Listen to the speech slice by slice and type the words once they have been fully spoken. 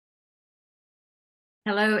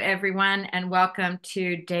Hello, everyone, and welcome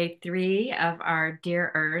to day 3 of our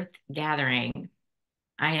Dear Earth gathering.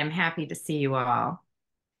 I am happy to see you all.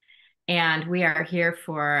 And we are here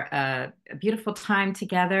for a beautiful time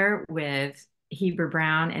together with Heber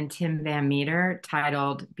Brown and Tim Van Meter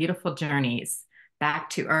titled Beautiful Journeys Back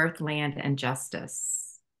to Earth, Land, and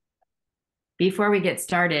Justice. Before we get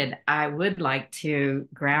started, I would like to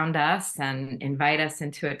ground us and invite us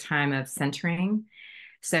into a time of centering.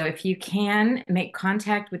 So if you can make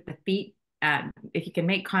contact with the feet, if you can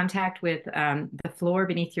make contact with the floor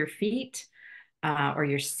beneath your feet or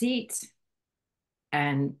your seat,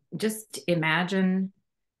 and just imagine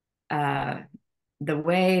uh, the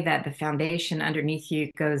way that the foundation underneath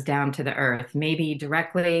you goes down to the earth, maybe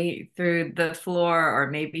directly through the floor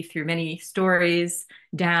or maybe through many stories,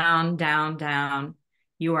 down, down, down.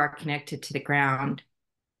 You are connected to the ground.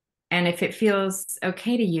 And if it feels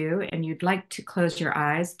okay to you and you'd like to close your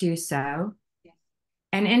eyes, do so.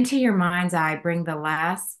 And into your mind's eye, bring the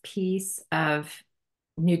last piece of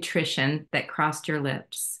nutrition that crossed your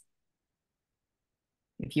lips.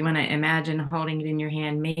 If you want to imagine holding it in your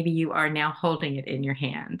hand, maybe you are now holding it in your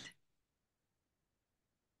hand.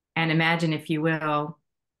 And imagine, if you will,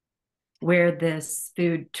 where this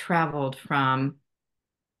food traveled from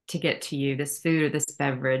to get to you, this food or this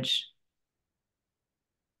beverage.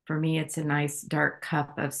 For me, it's a nice dark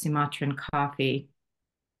cup of Sumatran coffee.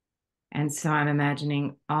 And so I'm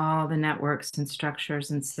imagining all the networks and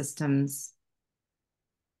structures and systems.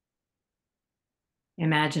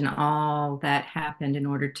 Imagine all that happened in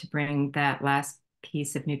order to bring that last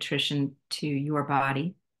piece of nutrition to your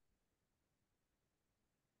body.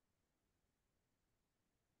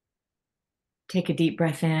 Take a deep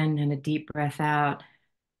breath in and a deep breath out.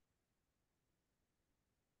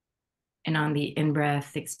 And on the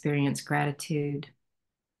in-breath, experience gratitude.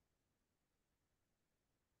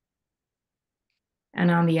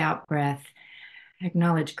 And on the out-breath,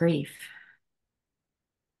 acknowledge grief.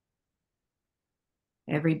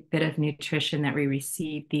 Every bit of nutrition that we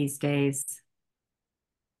receive these days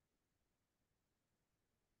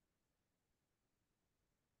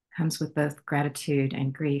comes with both gratitude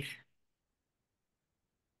and grief.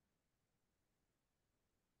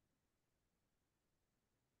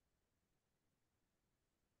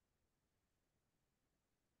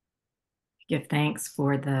 Give thanks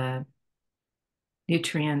for the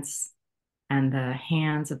nutrients and the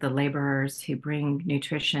hands of the laborers who bring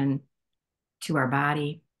nutrition to our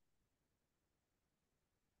body.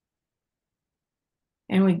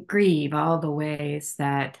 And we grieve all the ways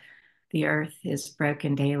that the earth is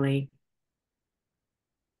broken daily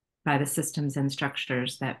by the systems and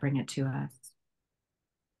structures that bring it to us.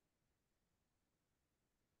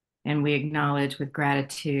 And we acknowledge with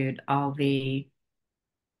gratitude all the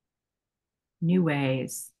new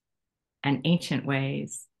ways and ancient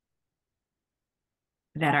ways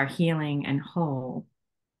that are healing and whole,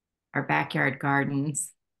 our backyard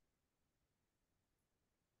gardens,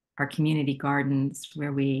 our community gardens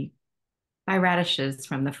where we buy radishes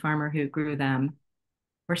from the farmer who grew them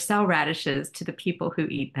or sell radishes to the people who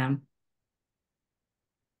eat them.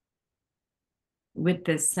 With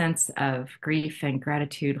this sense of grief and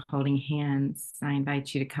gratitude holding hands, I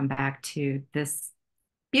invite you to come back to this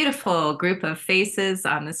beautiful group of faces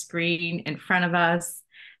on the screen in front of us.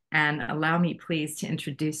 And allow me, please, to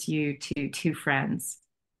introduce you to two friends.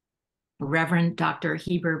 Reverend Dr.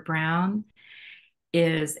 Heber Brown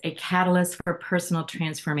is a catalyst for personal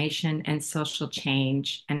transformation and social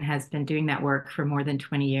change and has been doing that work for more than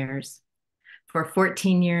 20 years. For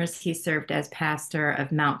 14 years, he served as pastor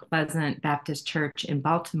of Mount Pleasant Baptist Church in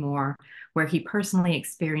Baltimore, where he personally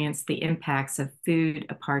experienced the impacts of food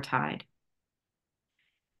apartheid.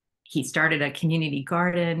 He started a community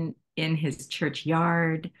garden in his church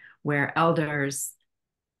yard where elders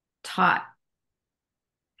taught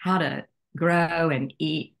how to grow and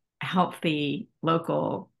eat healthy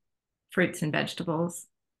local fruits and vegetables.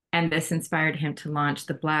 And this inspired him to launch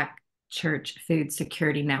the Black Church Food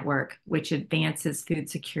Security Network, which advances food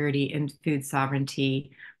security and food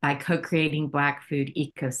sovereignty by co-creating Black food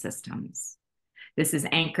ecosystems. This is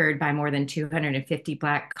anchored by more than 250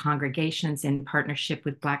 Black congregations in partnership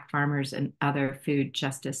with Black farmers and other food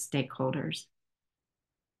justice stakeholders.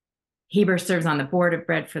 Heber serves on the board of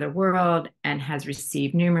Bread for the World and has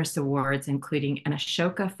received numerous awards, including an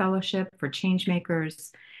Ashoka Fellowship for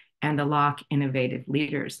Changemakers and the Locke Innovative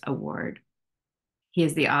Leaders Award. He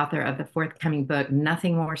is the author of the forthcoming book,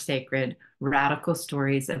 Nothing More Sacred: Radical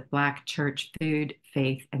Stories of Black Church Food,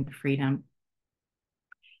 Faith, and Freedom.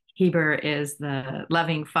 Heber is the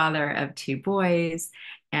loving father of 2 boys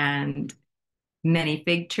and many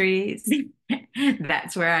fig trees.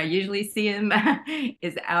 That's where I usually see him,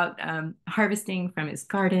 is out harvesting from his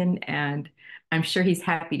garden. And I'm sure he's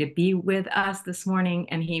happy to be with us this morning,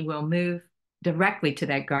 and he will move directly to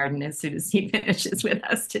that garden as soon as he finishes with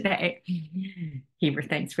us today. Heber,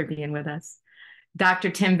 thanks for being with us. Dr.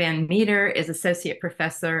 Tim Van Meter is Associate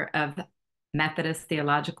Professor of Methodist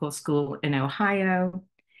Theological School in Ohio,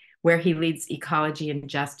 where he leads ecology and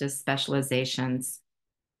justice specializations.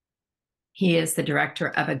 He is the director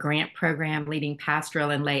of a grant program leading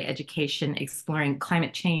pastoral and lay education, exploring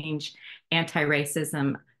climate change,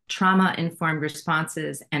 anti-racism, trauma-informed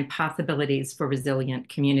responses, and possibilities for resilient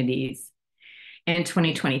communities. In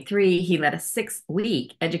 2023, he led a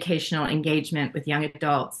 6-week educational engagement with young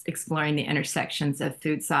adults exploring the intersections of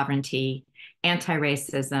food sovereignty,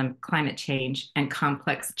 anti-racism, climate change, and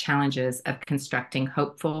complex challenges of constructing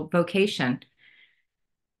hopeful vocation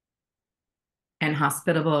and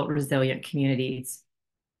hospitable, resilient communities.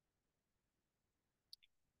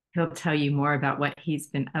 He'll tell you more about what he's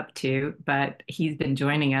been up to, but he's been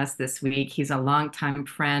joining us this week. He's a longtime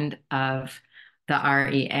friend of the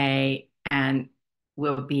REA and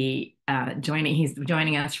will be he's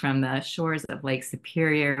joining us from the shores of Lake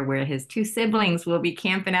Superior, where his 2 siblings will be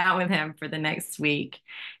camping out with him for the next week.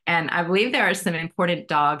 And I believe there are some important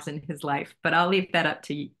dogs in his life, but I'll leave that up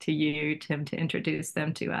to you, Tim, to introduce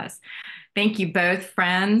them to us. Thank you both,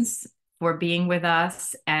 friends, for being with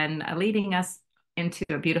us and leading us into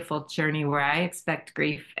a beautiful journey where I expect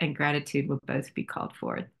grief and gratitude will both be called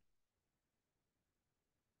forth.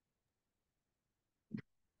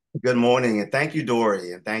 Good morning, and thank you,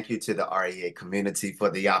 Dory, and thank you to the REA community for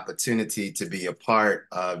the opportunity to be a part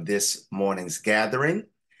of this morning's gathering.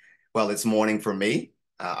 Well, it's morning for me.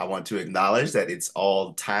 I want to acknowledge that it's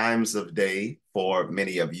all times of day for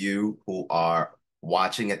many of you who are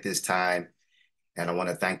watching at this time, and I want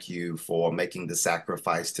to thank you for making the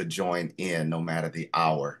sacrifice to join in no matter the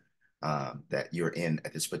hour that you're in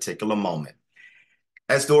at this particular moment.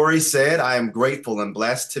 As Dory said, I am grateful and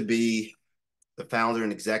blessed to be the founder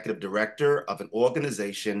and executive director of an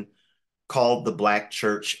organization called the Black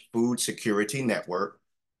Church Food Security Network.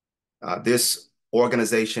 This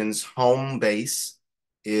organization's home base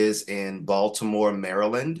is in Baltimore,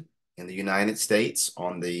 Maryland, in the United States,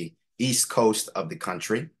 on the East Coast of the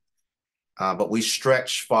country. But we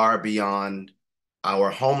stretch far beyond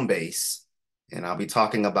our home base, and I'll be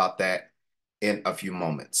talking about that in a few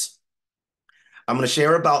moments. I'm going to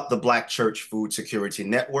share about the Black Church Food Security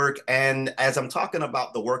Network. And as I'm talking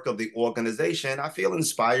about the work of the organization, I feel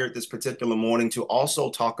inspired this particular morning to also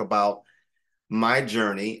talk about my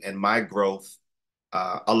journey and my growth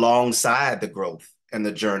alongside the growth and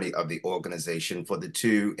the journey of the organization, for the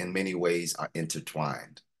two in many ways are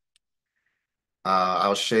intertwined.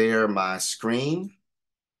 I'll share my screen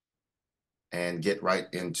and get right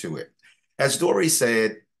into it. As Dory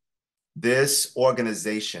said, this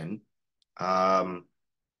organization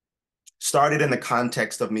started in the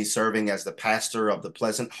context of me serving as the pastor of the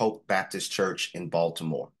Pleasant Hope Baptist Church in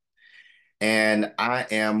Baltimore. And I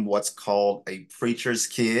am what's called a preacher's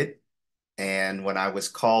kid. And when I was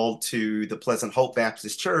called to the Pleasant Hope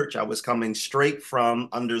Baptist Church, I was coming straight from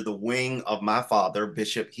under the wing of my father,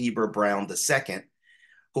 Bishop Heber Brown II,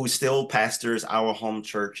 who still pastors our home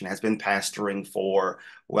church and has been pastoring for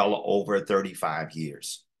well over 35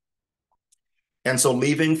 years. And so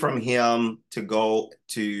leaving from him to go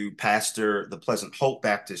to pastor the Pleasant Hope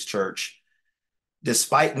Baptist Church,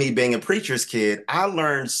 despite me being a preacher's kid, I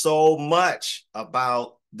learned so much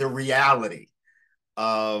about the reality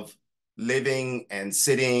of living and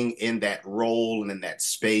sitting in that role and in that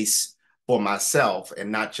space for myself,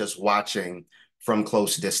 and not just watching from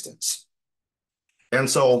close distance. And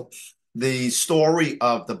so the story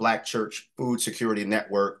of the Black Church Food Security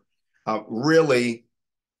Network really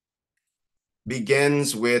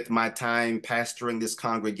begins with my time pastoring this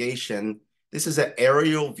congregation. This is an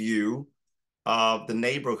aerial view of the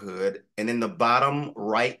neighborhood, and in the bottom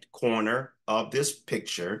right corner of this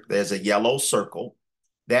picture, there's a yellow circle.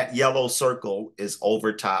 That yellow circle is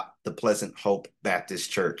over top the Pleasant Hope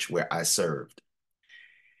Baptist Church where I served.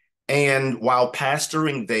 And while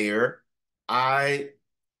pastoring there, I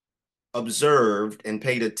observed and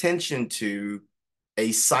paid attention to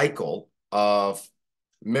a cycle of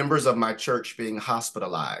members of my church being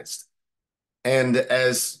hospitalized. And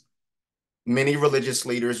as many religious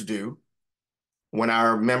leaders do, when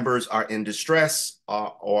our members are in distress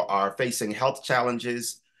or are facing health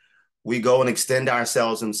challenges, we go and extend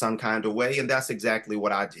ourselves in some kind of way. And that's exactly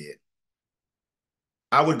what I did.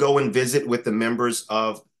 I would go and visit with the members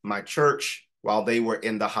of my church while they were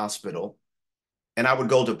in the hospital. And I would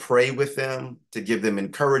go to pray with them, to give them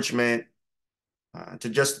encouragement, to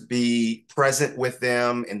just be present with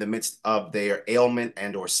them in the midst of their ailment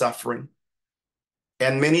and or suffering.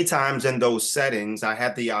 And many times in those settings, I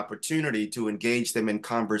had the opportunity to engage them in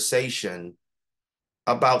conversation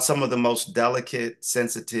about some of the most delicate,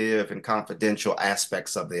 sensitive, and confidential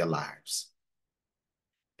aspects of their lives.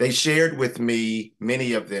 They shared with me,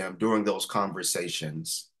 many of them during those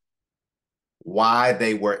conversations, why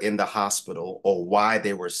they were in the hospital or why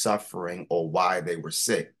they were suffering or why they were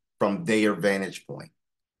sick from their vantage point.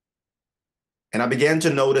 And I began to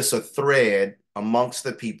notice a thread amongst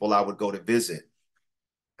the people I would go to visit.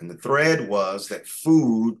 And the thread was that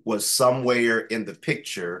food was somewhere in the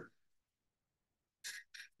picture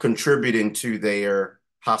contributing to their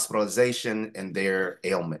hospitalization and their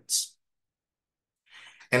ailments.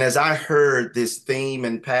 And as I heard this theme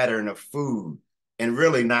and pattern of food, and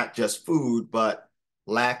really not just food, but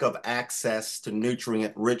lack of access to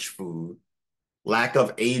nutrient-rich food, lack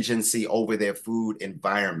of agency over their food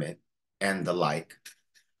environment, and the like,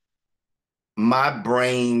 my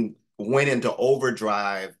brain went into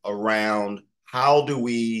overdrive around how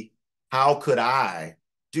could I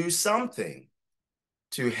do something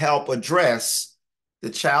to help address the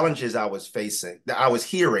challenges I was facing, that I was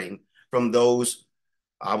hearing from those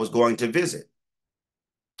I was going to visit.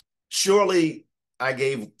 Surely I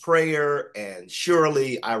gave prayer and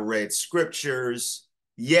surely I read scriptures.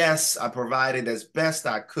 Yes, I provided as best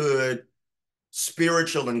I could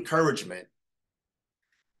spiritual encouragement,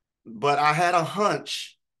 but I had a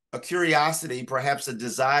hunch, a curiosity, perhaps a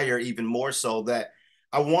desire even more so, that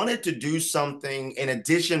I wanted to do something in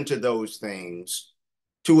addition to those things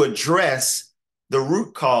to address the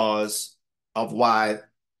root cause of why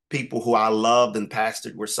people who I loved and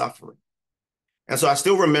pastored were suffering. And so I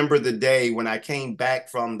still remember the day when I came back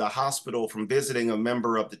from the hospital from visiting a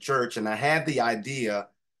member of the church, and I had the idea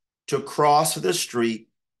to cross the street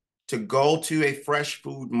to go to a fresh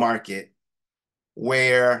food market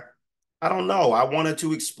where, I don't know, I wanted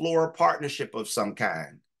to explore a partnership of some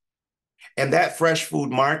kind. And that fresh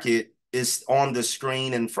food market is on the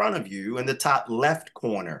screen in front of you in the top left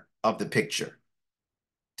corner of the picture.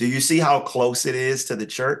 Do you see how close it is to the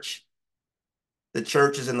church? The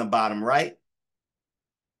church is in the bottom right.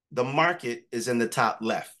 The market is in the top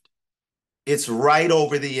left. It's right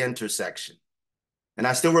over the intersection. And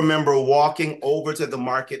I still remember walking over to the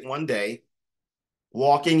market one day,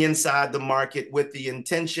 walking inside the market with the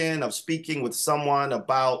intention of speaking with someone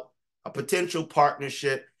about a potential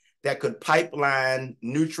partnership that could pipeline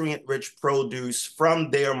nutrient-rich produce from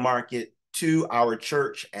their market to our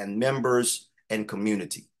church and members and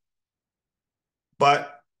community.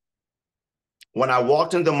 But when I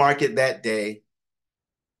walked into the market that day,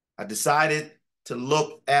 I decided to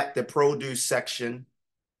look at the produce section,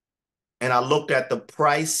 and I looked at the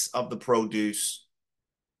price of the produce.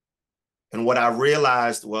 And what I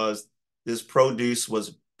realized was this produce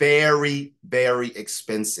was very, very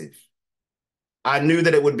expensive. I knew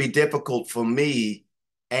that it would be difficult for me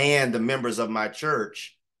and the members of my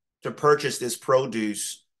church to purchase this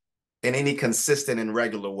produce in any consistent and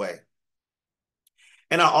regular way.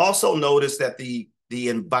 And I also noticed that the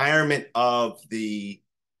environment of the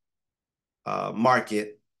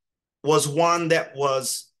market was one that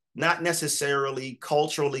was not necessarily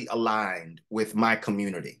culturally aligned with my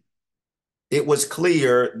community. It was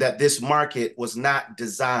clear that this market was not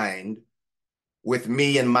designed with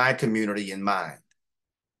me and my community in mind.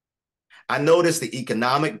 I noticed the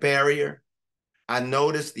economic barrier. I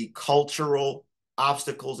noticed the cultural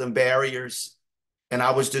obstacles and barriers, and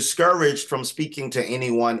I was discouraged from speaking to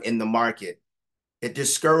anyone in the market. It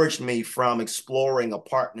discouraged me from exploring a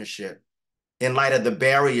partnership in light of the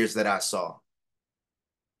barriers that I saw.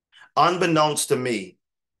 Unbeknownst to me,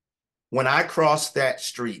 when I crossed that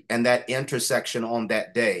street and that intersection on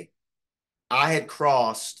that day, I had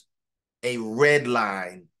crossed a red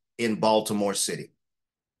line in Baltimore City.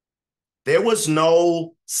 There was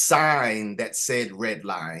no sign that said red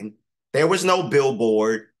line. There was no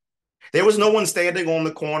billboard. There was no one standing on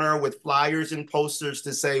the corner with flyers and posters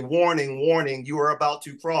to say, warning, warning, you are about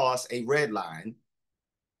to cross a red line.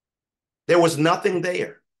 There was nothing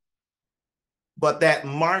there. But that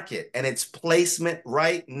market and its placement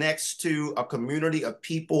right next to a community of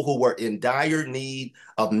people who were in dire need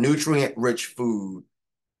of nutrient-rich food,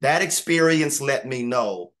 that experience let me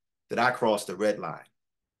know that I crossed the red line.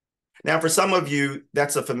 Now, for some of you,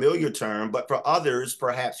 that's a familiar term, but for others,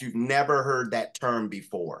 perhaps you've never heard that term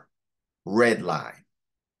before, red line.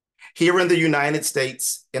 Here in the United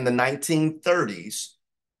States in the 1930s,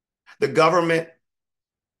 the government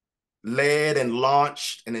led and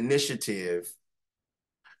launched an initiative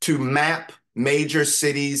to map major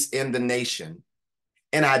cities in the nation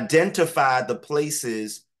and identified the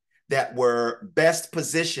places that were best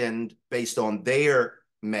positioned based on their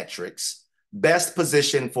metrics, best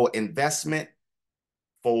positioned for investment,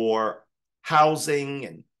 for housing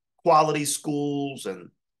and quality schools and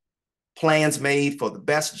plans made for the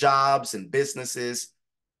best jobs and businesses.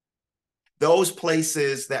 Those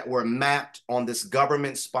places that were mapped on this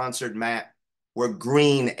government-sponsored map were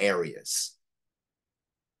green areas.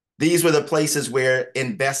 These were the places where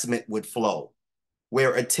investment would flow,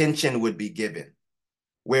 where attention would be given,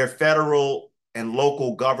 where federal and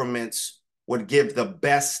local governments would give the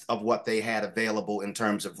best of what they had available in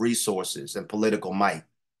terms of resources and political might.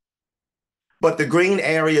 But the green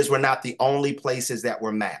areas were not the only places that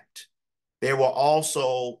were mapped. There were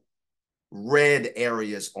also red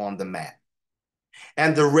areas on the map.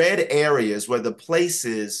 And the red areas were the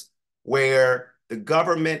places where the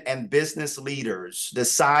government and business leaders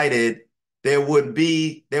decided there would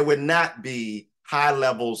not be high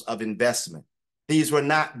levels of investment. These were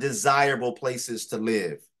not desirable places to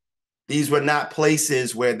live. These were not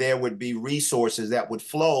places where there would be resources that would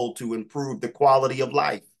flow to improve the quality of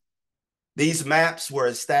life. These maps were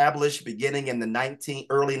established beginning in the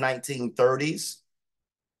early 1930s.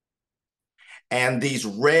 And these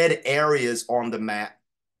red areas on the map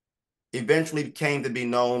eventually came to be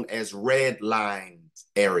known as red line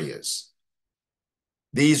areas.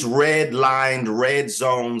 These red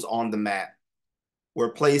zones on the map were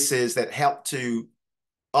places that helped to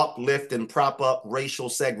uplift and prop up racial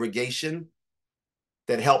segregation,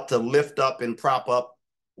 that helped to lift up and prop up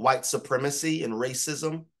white supremacy and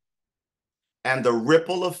racism. And the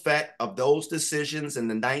ripple effect of those decisions in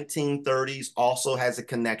the 1930s also has a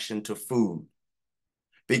connection to food,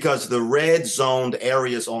 because the red zoned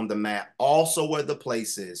areas on the map also were the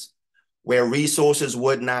places where resources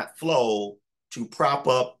would not flow to prop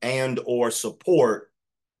up and or support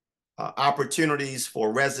opportunities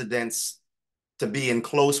for residents to be in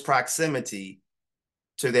close proximity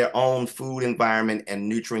to their own food environment and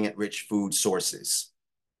nutrient-rich food sources.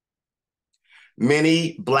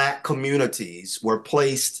 Many Black communities were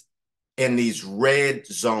placed in these red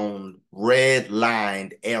zoned, red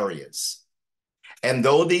lined areas. And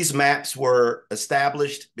though these maps were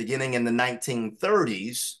established beginning in the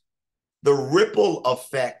 1930s, the ripple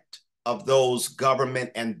effect of those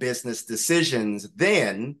government and business decisions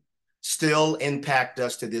then still impact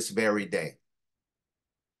us to this very day.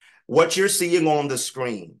 What you're seeing on the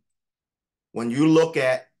screen, when you look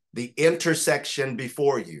at the intersection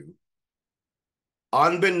before you,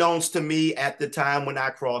 unbeknownst to me at the time when I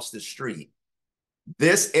crossed the street,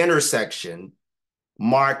 this intersection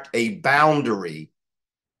marked a boundary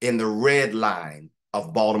in the red line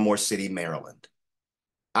of Baltimore City, Maryland.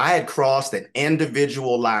 I had crossed an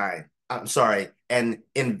invisible line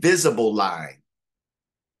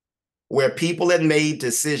where people had made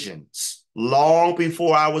decisions long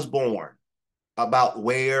before I was born about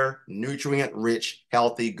where nutrient-rich,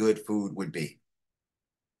 healthy, good food would be.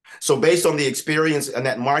 So based on the experience in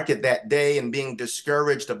that market that day and being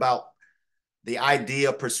discouraged about the idea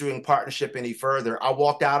of pursuing partnership any further, I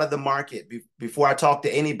walked out of the market before I talked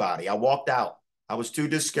to anybody. I walked out. I was too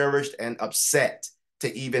discouraged and upset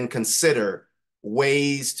to even consider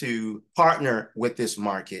ways to partner with this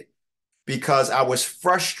market, because I was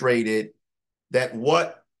frustrated that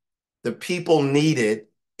what the people needed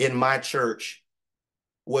in my church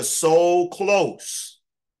was so close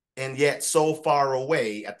and yet so far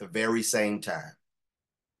away at the very same time.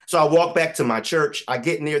 So I walk back to my church. I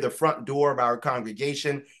get near the front door of our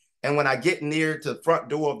congregation. And when I get near to the front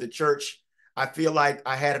door of the church, I feel like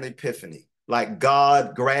I had an epiphany, like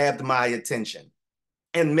God grabbed my attention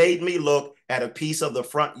and made me look at a piece of the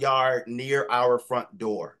front yard near our front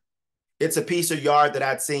door. It's a piece of yard that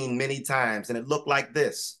I'd seen many times, and it looked like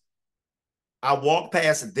this. I walked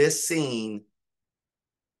past this scene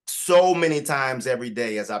so many times every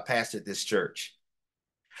day as I pastored this church.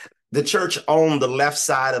 The church owned the left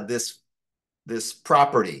side of this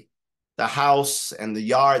property, the house and the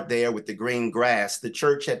yard there with the green grass. The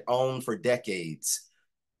church had owned for decades.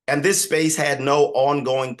 And this space had no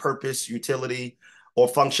ongoing purpose, utility, or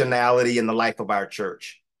functionality in the life of our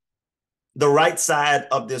church. The right side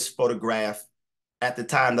of this photograph at the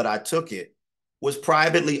time that I took it was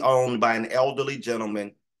privately owned by an elderly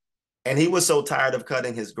gentleman. And he was so tired of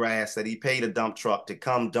cutting his grass that he paid a dump truck to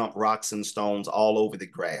come dump rocks and stones all over the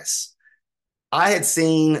grass. I had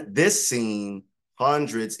seen this scene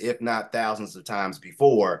hundreds, if not thousands of times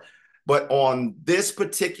before, but on this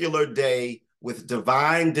particular day, with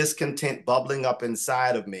divine discontent bubbling up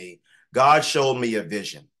inside of me, God showed me a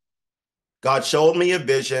vision. God showed me a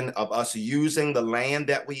vision of us using the land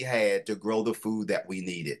that we had to grow the food that we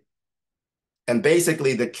needed. And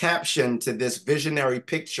basically the caption to this visionary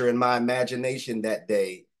picture in my imagination that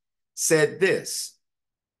day said this: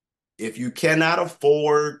 if you cannot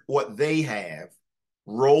afford what they have,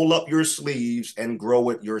 roll up your sleeves and grow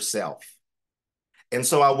it yourself. And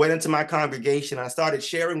so I went into my congregation. I started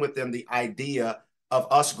sharing with them the idea of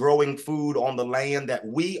us growing food on the land that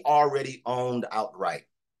we already owned outright.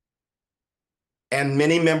 And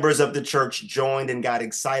many members of the church joined and got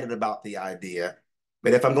excited about the idea.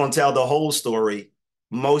 But if I'm going to tell the whole story,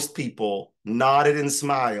 most people nodded and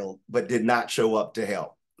smiled, but did not show up to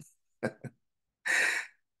help.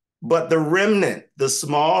 But the remnant, the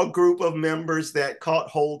small group of members that caught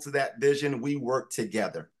hold to that vision, we worked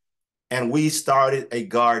together and we started a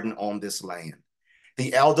garden on this land.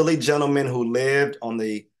 The elderly gentleman who lived on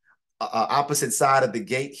the opposite side of the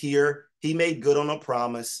gate here, he made good on a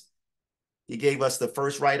promise. He gave us the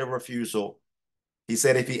first right of refusal. He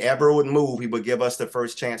said if he ever would move, he would give us the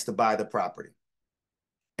first chance to buy the property.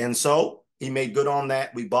 And so he made good on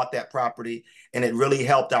that. We bought that property, and it really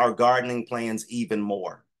helped our gardening plans even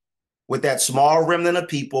more. With that small remnant of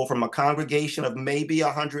people from a congregation of maybe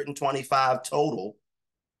 125 total,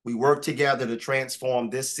 we worked together to transform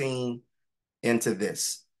this scene into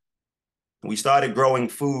this. We started growing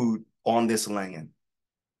food on this land.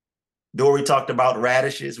 Dory talked about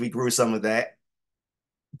radishes. We grew some of that.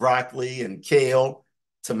 Broccoli and kale,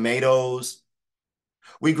 tomatoes.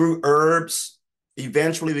 We grew herbs.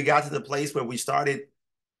 Eventually, we got to the place where we started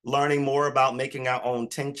learning more about making our own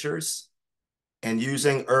tinctures and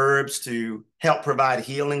using herbs to help provide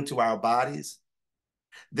healing to our bodies.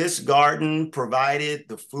 This garden provided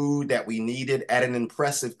the food that we needed at an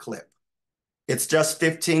impressive clip. It's just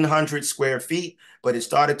 1,500 square feet, but it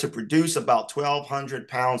started to produce about 1,200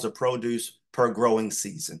 pounds of produce per growing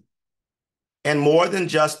season. And more than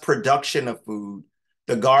just production of food,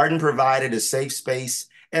 the garden provided a safe space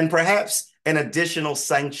and perhaps an additional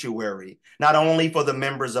sanctuary, not only for the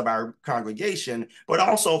members of our congregation, but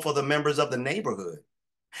also for the members of the neighborhood.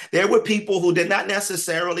 There were people who did not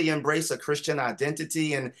necessarily embrace a Christian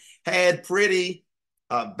identity and had pretty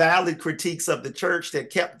valid critiques of the church that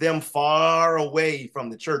kept them far away from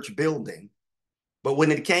the church building. But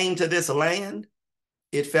when it came to this land,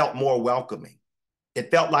 it felt more welcoming.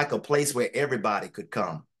 It felt like a place where everybody could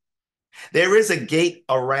come. There is a gate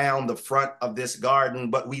around the front of this garden,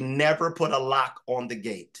 but we never put a lock on the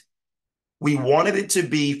gate. We wanted it to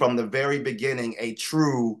be from the very beginning a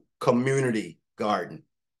true community garden.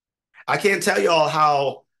 I can't tell you all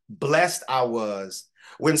how blessed I was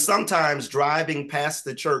when sometimes driving past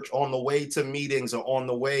the church on the way to meetings or on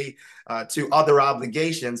the way to other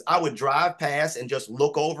obligations, I would drive past and just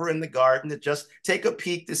look over in the garden to just take a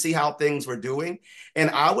peek to see how things were doing. And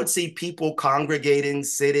I would see people congregating,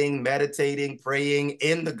 sitting, meditating, praying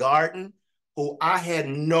in the garden who I had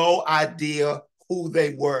no idea who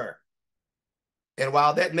they were. And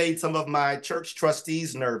while that made some of my church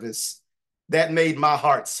trustees nervous, that made my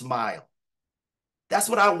heart smile. That's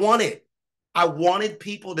what I wanted. I wanted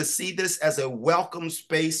people to see this as a welcome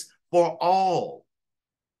space for all.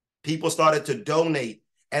 People started to donate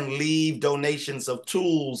and leave donations of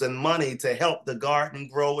tools and money to help the garden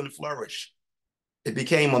grow and flourish. It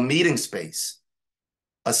became a meeting space,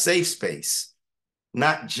 a safe space,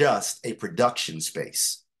 not just a production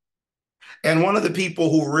space. And one of the people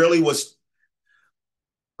who really was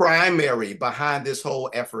primary behind this whole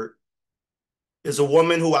effort is a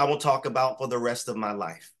woman who I will talk about for the rest of my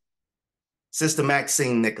life. Sister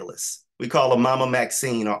Maxine Nicholas. We call her Mama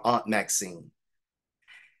Maxine or Aunt Maxine.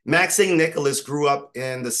 Maxine Nicholas grew up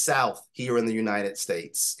in the South here in the United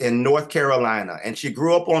States, in North Carolina, and she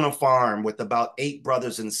grew up on a farm with about 8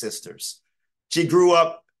 brothers and sisters. She grew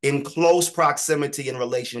up in close proximity in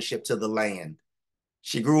relationship to the land.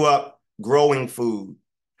 She grew up growing food.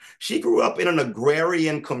 She grew up in an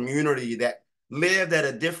agrarian community that lived at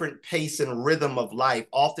a different pace and rhythm of life,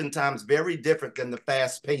 oftentimes very different than the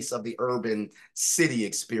fast pace of the urban city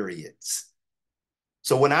experience.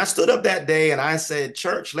 So when I stood up that day and I said,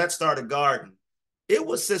 church, let's start a garden, it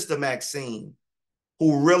was Sister Maxine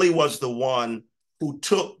who really was the one who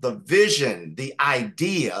took the vision, the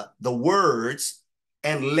idea, the words,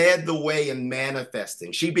 and led the way in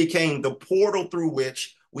manifesting. She became the portal through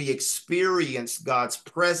which we experienced God's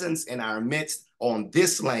presence in our midst on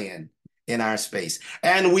this land, in our space.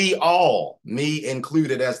 And we all, me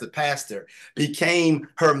included as the pastor, became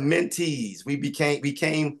her mentees. We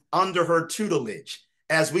became under her tutelage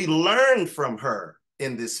as we learned from her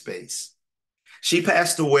in this space. She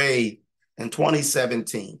passed away in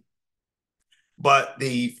 2017, but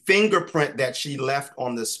the fingerprint that she left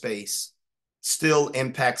on the space still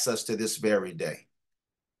impacts us to this very day.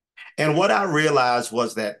 And what I realized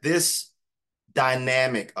was that this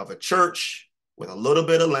dynamic of a church with a little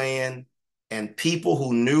bit of land and people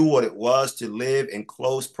who knew what it was to live in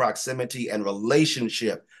close proximity and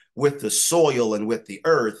relationship with the soil and with the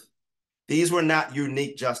earth. These were not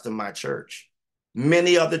unique just to my church.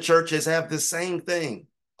 Many other churches have the same thing,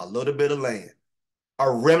 a little bit of land,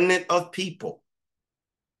 a remnant of people,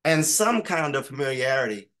 and some kind of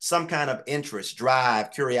familiarity, some kind of interest,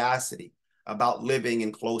 drive, curiosity about living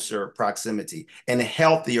in closer proximity and a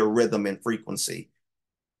healthier rhythm and frequency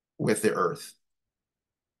with the earth.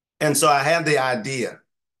 And so I had the idea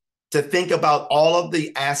to think about all of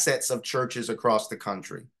the assets of churches across the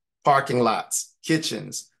country, parking lots,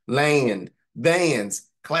 kitchens, land, vans,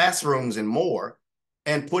 classrooms, and more,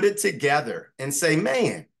 and put it together and say,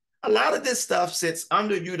 man, a lot of this stuff sits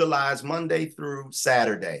underutilized Monday through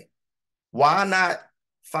Saturday. Why not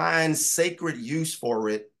find sacred use for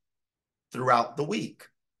it throughout the week?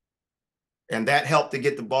 And that helped to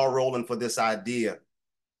get the ball rolling for this idea.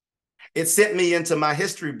 It sent me into my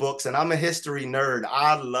history books, and I'm a history nerd.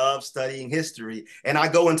 I love studying history, and I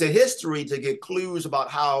go into history to get clues about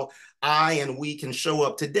how I and we can show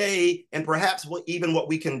up today, and perhaps even what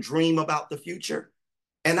we can dream about the future.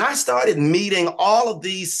 And I started meeting all of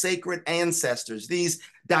these sacred ancestors, these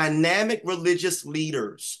dynamic religious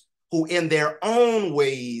leaders who in their own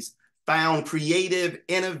ways found creative,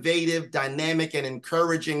 innovative, dynamic, and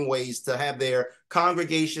encouraging ways to have their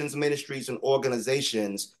congregations, ministries, and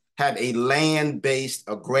organizations have a land-based,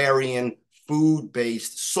 agrarian,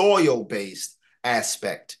 food-based, soil-based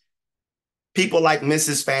aspect. People like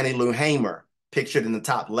Mrs. Fannie Lou Hamer, pictured in the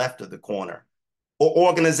top left of the corner, or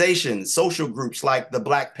organizations, social groups like the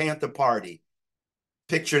Black Panther Party,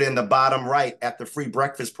 pictured in the bottom right at the free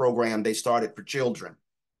breakfast program they started for children.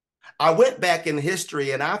 I went back in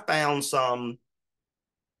history and I found some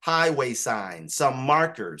highway signs, some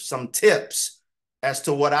markers, some tips as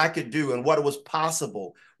to what I could do and what was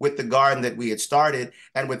possible with the garden that we had started.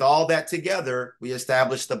 And with all that together, we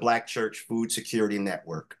established the Black Church Food Security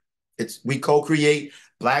Network. We co-create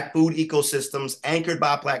Black food ecosystems anchored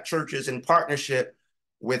by Black churches in partnership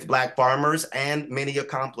with Black farmers and many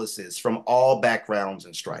accomplices from all backgrounds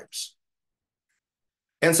and stripes.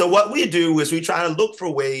 And so what we do is we try to look for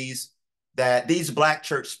ways that these Black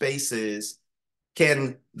church spaces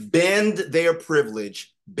can bend their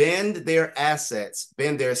privilege, bend their assets,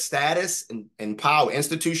 bend their status and power,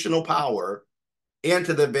 institutional power,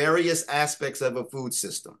 into the various aspects of a food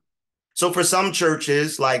system. So for some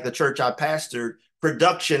churches, like the church I pastored,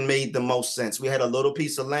 production made the most sense. We had a little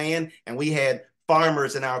piece of land and we had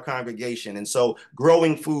farmers in our congregation. And so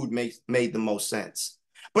growing food made the most sense.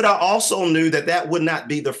 But I also knew that that would not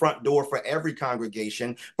be the front door for every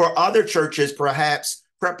congregation. For other churches, perhaps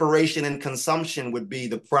preparation and consumption would be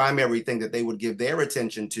the primary thing that they would give their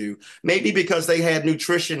attention to, maybe because they had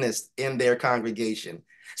nutritionists in their congregation.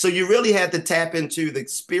 So you really had to tap into the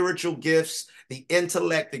spiritual gifts, the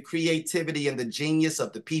intellect, the creativity, and the genius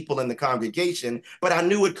of the people in the congregation, but I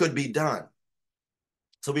knew it could be done.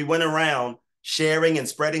 So we went around sharing and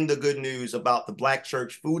spreading the good news about the Black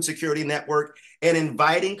Church Food Security Network and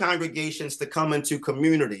inviting congregations to come into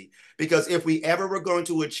community. Because if we ever were going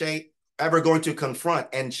to confront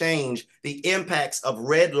and change the impacts of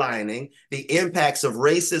redlining, the impacts of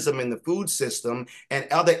racism in the food system, and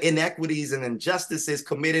other inequities and injustices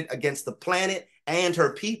committed against the planet and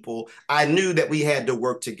her people, I knew that we had to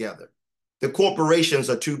work together. The corporations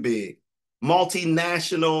are too big.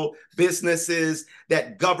 Multinational businesses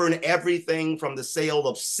that govern everything from the sale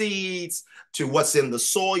of seeds to what's in the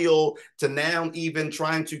soil, to now even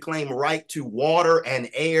trying to claim right to water and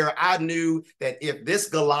air. I knew that if this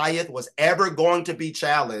Goliath was ever going to be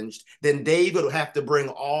challenged, then David would have to bring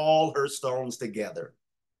all her stones together.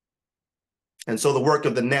 And so the work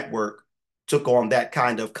of the network took on that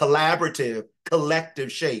kind of collaborative,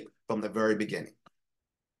 collective shape from the very beginning.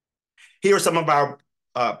 Here are some of our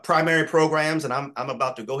primary programs, and I'm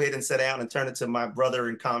about to go ahead and sit down and turn it to my brother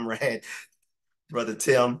and comrade, Brother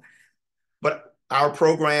Tim. But our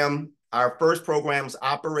first program is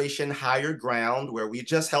Operation Higher Ground, where we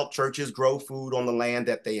just help churches grow food on the land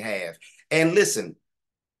that they have. And listen,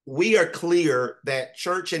 we are clear that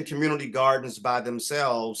church and community gardens by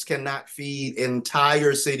themselves cannot feed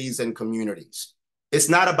entire cities and communities. It's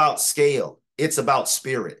not about scale. It's about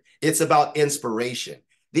spirit. It's about inspiration.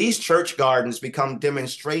 These church gardens become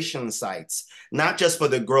demonstration sites, not just for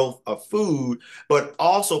the growth of food, but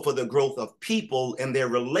also for the growth of people and their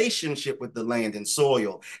relationship with the land and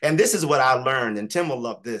soil. And this is what I learned, and Tim will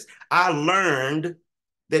love this. I learned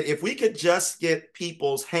that if we could just get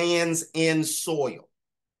people's hands in soil,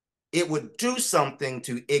 it would do something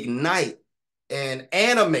to ignite and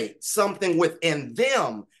animate something within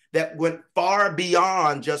them that went far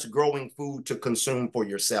beyond just growing food to consume for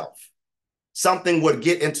yourself. Something would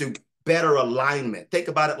get into better alignment. Think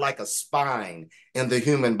about it like a spine in the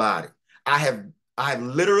human body. I have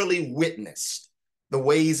literally witnessed the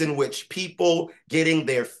ways in which people getting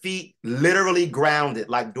their feet literally grounded,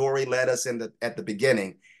 like Dory led us at the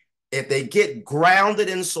beginning. If they get grounded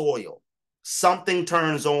in soil, something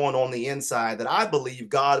turns on the inside that I believe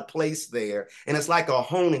God placed there. And it's like a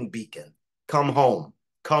honing beacon. Come home,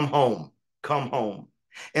 come home, come home.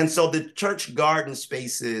 And so the church garden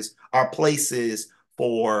spaces are places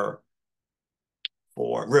for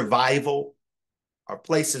revival, are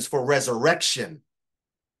places for resurrection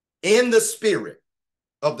in the spirit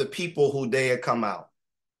of the people who dare come out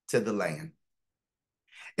to the land.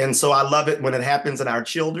 And so I love it when it happens in our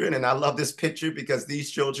children. And I love this picture because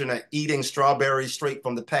these children are eating strawberries straight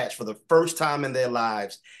from the patch for the first time in their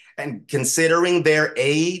lives. And considering their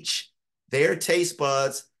age, their taste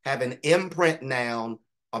buds have an imprint now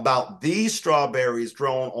about these strawberries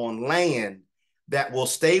grown on land that will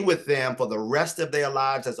stay with them for the rest of their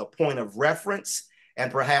lives as a point of reference and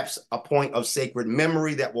perhaps a point of sacred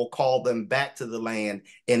memory that will call them back to the land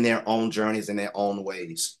in their own journeys, in their own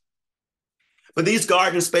ways. But these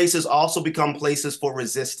garden spaces also become places for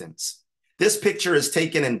resistance. This picture is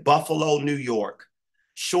taken in Buffalo, New York,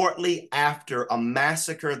 shortly after a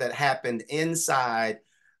massacre that happened inside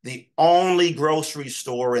the only grocery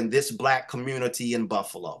store in this Black community in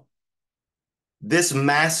Buffalo. This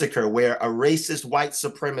massacre where a racist white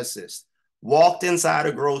supremacist walked inside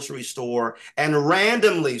a grocery store and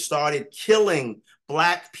randomly started killing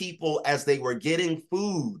Black people as they were getting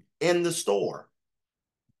food in the store,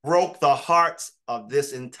 broke the hearts of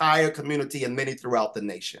this entire community and many throughout the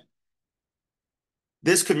nation.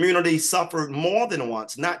 This community suffered more than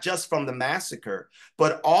once, not just from the massacre,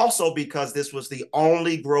 but also because this was the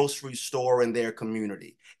only grocery store in their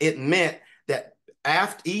community. It meant that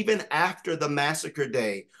even after the massacre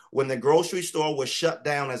day, when the grocery store was shut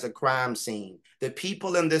down as a crime scene, the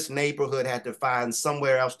people in this neighborhood had to find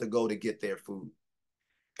somewhere else to go to get their food.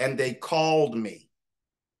 And they called me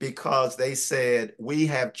because they said, we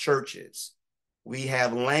have churches, we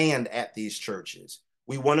have land at these churches.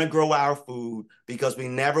 We want to grow our food because we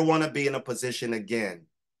never want to be in a position again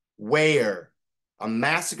where a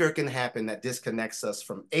massacre can happen that disconnects us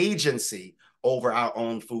from agency over our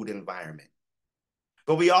own food environment.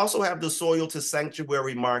 But we also have the Soil to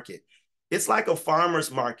Sanctuary Market. It's like a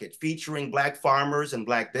farmer's market featuring Black farmers and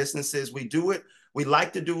Black businesses. We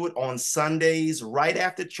like to do it on Sundays right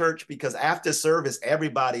after church because after service,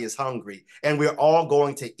 everybody is hungry and we're all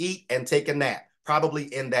going to eat and take a nap,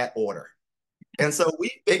 probably in that order. And so we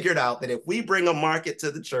figured out that if we bring a market to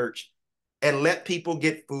the church and let people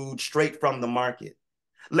get food straight from the market,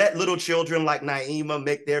 let little children like Naima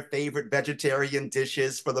make their favorite vegetarian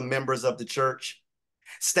dishes for the members of the church,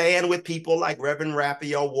 stand with people like Reverend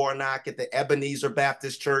Raphael Warnock at the Ebenezer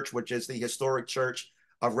Baptist Church, which is the historic church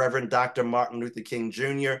of Reverend Dr. Martin Luther King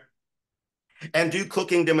Jr., and do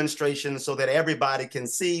cooking demonstrations so that everybody can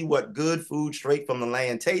see what good food straight from the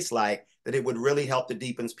land tastes like, that it would really help to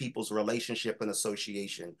deepen people's relationship and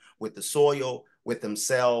association with the soil, with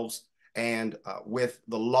themselves, and with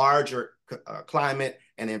the larger climate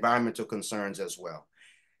and environmental concerns as well.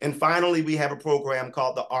 And finally, we have a program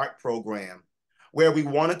called the ART program, where we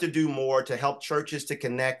wanted to do more to help churches to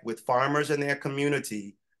connect with farmers in their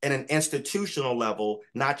community at an institutional level,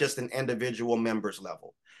 not just an individual members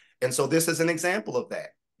level. And so this is an example of that.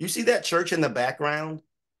 You see that church in the background?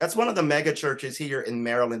 That's one of the mega churches here in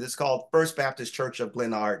Maryland. It's called First Baptist Church of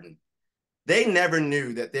Glenarden. They never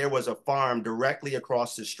knew that there was a farm directly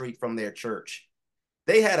across the street from their church.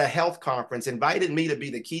 They had a health conference, invited me to be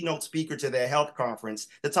the keynote speaker to their health conference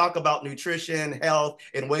to talk about nutrition, health,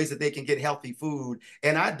 and ways that they can get healthy food.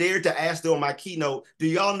 And I dared to ask during my keynote, do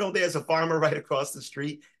y'all know there's a farmer right across the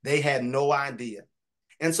street? They had no idea.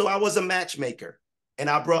 And so I was a matchmaker, and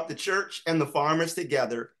I brought the church and the farmers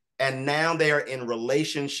together, and now they are in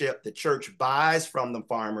relationship. The church buys from the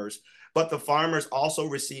farmers, but the farmers also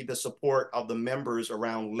receive the support of the members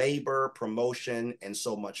around labor, promotion, and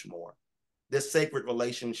so much more. This sacred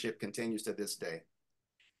relationship continues to this day.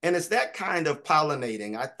 And it's that kind of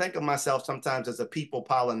pollinating. I think of myself sometimes as a people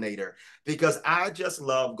pollinator because I just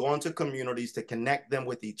love going to communities to connect them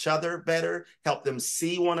with each other better, help them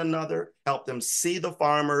see one another, help them see the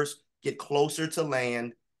farmers, get closer to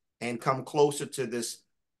land, and come closer to this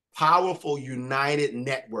powerful, united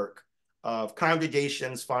network of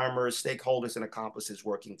congregations, farmers, stakeholders, and accomplices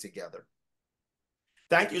working together.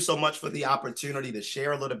 Thank you so much for the opportunity to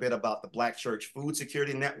share a little bit about the Black Church Food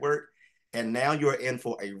Security Network. And now you're in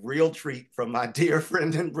for a real treat from my dear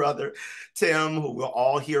friend and brother, Tim, who we'll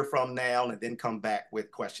all hear from now and then come back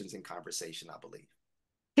with questions and conversation, I believe.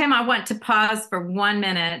 Tim, I want to pause for 1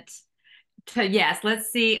 minute to, yes, let's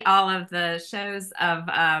see all of the shows of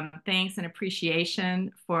thanks and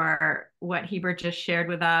appreciation for what Heber just shared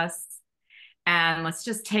with us. And let's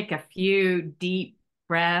just take a few deep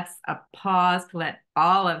breaths, a pause to let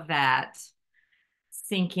all of that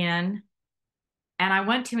sink in. And I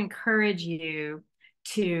want to encourage you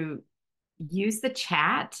to use the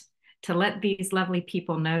chat to let these lovely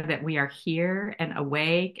people know that we are here and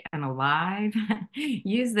awake and alive.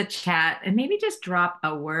 Use the chat and maybe just drop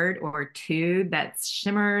a word or two that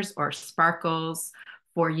shimmers or sparkles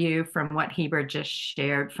for you from what Heber just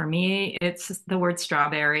shared. For me, it's the word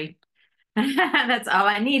strawberry. That's all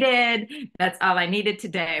I needed. That's all I needed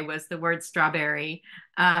today was the word strawberry.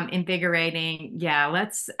 Invigorating. Yeah,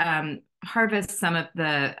 let's harvest some of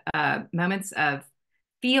the moments of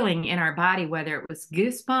feeling in our body, whether it was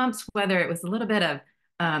goosebumps, whether it was a little bit of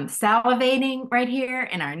salivating right here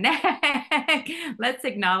in our neck. Let's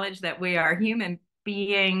acknowledge that we are human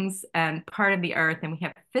beings and part of the earth, and we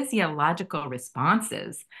have physiological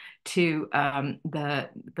responses to the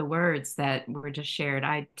words that were just shared.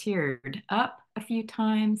 I teared up a few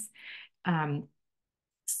times.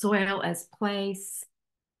 Soil as place,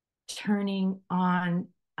 turning on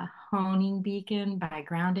a honing beacon by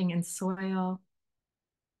grounding in soil.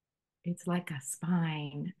 It's like a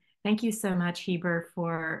spine. Thank you so much, Heber,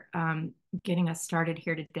 for getting us started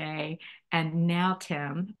here today. And now,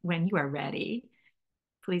 Tim, when you are ready,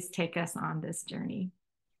 please take us on this journey.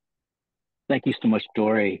 Thank you so much,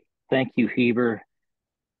 Dory. Thank you, Heber.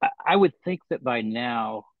 I would think that by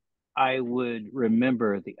now I would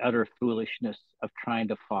remember the utter foolishness of trying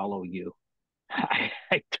to follow you.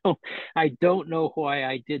 I don't know why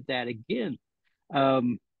I did that again.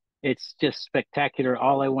 It's just spectacular.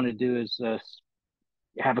 All I want to do is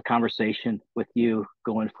have a conversation with you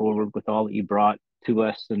going forward with all that you brought to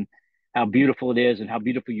us and how beautiful it is and how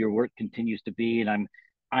beautiful your work continues to be. And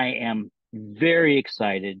I am very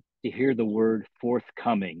excited to hear the word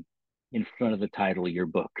forthcoming in front of the title of your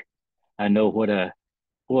book. I know what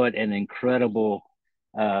an incredible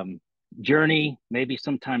journey, maybe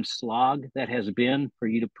sometimes slog that has been for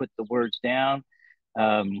you to put the words down.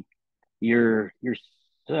 You're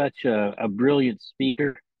such a brilliant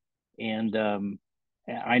speaker, and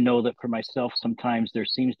I know that for myself, sometimes there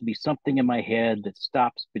seems to be something in my head that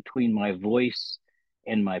stops between my voice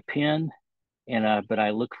and my pen. And but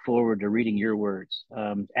I look forward to reading your words.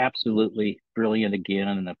 Absolutely brilliant again,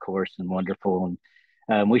 and of course, and wonderful.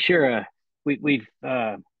 And we share we've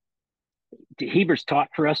Heber's taught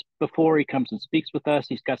for us before. He comes and speaks with us.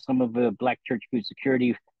 He's got some of the Black Church Food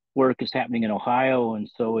Security work is happening in Ohio, and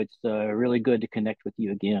so it's really good to connect with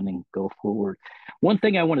you again and go forward. One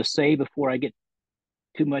thing I want to say before I get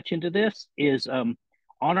too much into this is on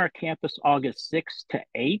our campus, August 6th to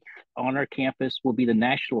 8th, on our campus will be the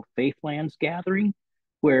National Faithlands Gathering,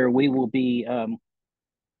 where we will be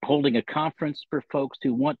holding a conference for folks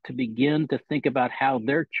who want to begin to think about how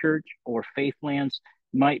their church or faithlands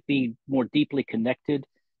might be more deeply connected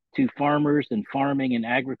to farmers and farming and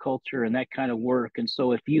agriculture and that kind of work. And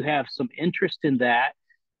so if you have some interest in that,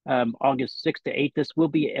 August 6th to 8th, this will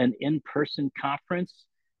be an in-person conference.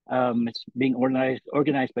 It's being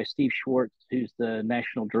organized by Steve Schwartz, who's the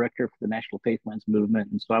national director for the National Faithlands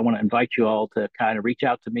Movement. And so I want to invite you all to kind of reach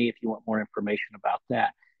out to me if you want more information about that.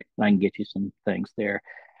 And I can get you some things there.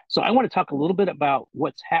 So I want to talk a little bit about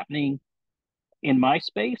what's happening in my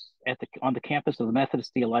space on the campus of the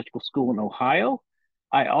Methodist Theological School in Ohio.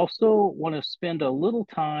 I also want to spend a little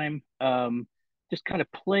time just kind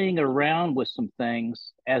of playing around with some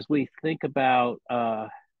things as we think about the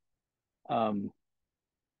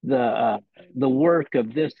work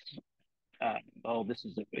of this. This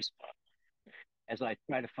is a voice as I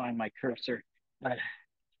try to find my cursor.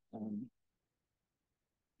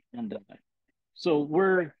 So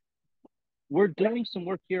we're doing some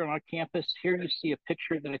work here on our campus. Here you see a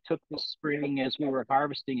picture that I took this spring as we were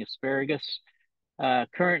harvesting asparagus.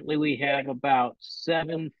 Currently, we have about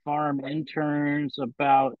 7 farm interns,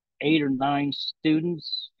 about 8 or 9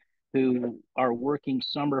 students who are working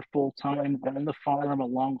summer full-time on the farm,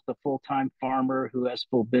 along with a full-time farmer who has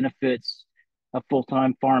full benefits, a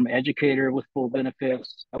full-time farm educator with full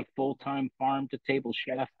benefits, a full-time farm-to-table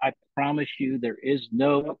chef. I promise you there is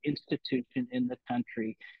no institution in the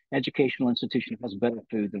country, educational institution, that has better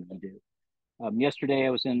food than we do. Yesterday,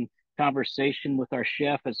 I was in conversation with our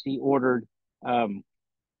chef as he ordered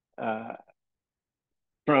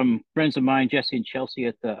from friends of mine, Jesse and Chelsea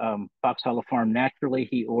at the Fox Hollow Farm Naturally.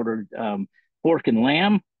 He ordered pork and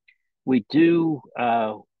lamb. We do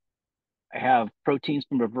have proteins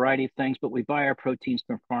from a variety of things, but we buy our proteins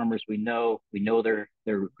from farmers we know their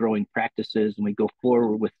growing practices, and we go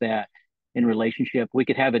forward with that in relationship. We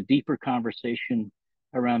could have a deeper conversation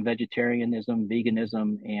around vegetarianism,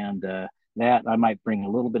 veganism, and that I might bring a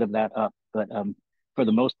little bit of that up. But for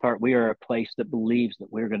the most part, we are a place that believes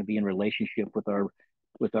that we're going to be in relationship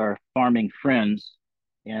with our farming friends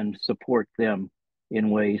and support them in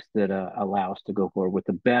ways that allow us to go forward with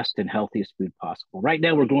the best and healthiest food possible. Right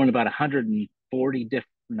now, we're growing about 140 different.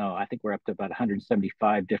 No, I think we're up to about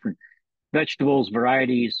 175 different vegetables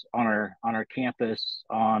varieties on our campus.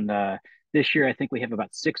 On this year, I think we have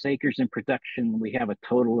about 6 acres in production. We have a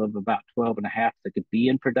total of about 12 and a half that could be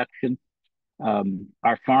in production.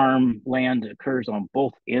 Our farm land occurs on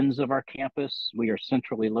both ends of our campus. We are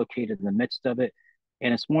centrally located in the midst of it.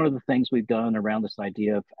 And it's one of the things we've done around this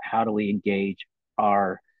idea of how do we engage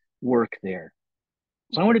our work there.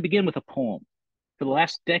 So I want to begin with a poem. For the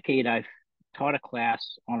last decade, I've taught a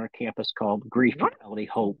class on our campus called Grief, Reality,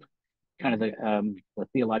 Hope, kind of the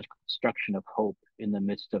theological construction of hope in the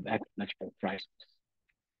midst of existential crisis.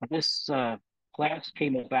 This class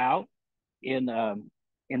came about in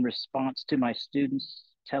response to my students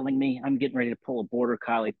telling me I'm getting ready to pull a border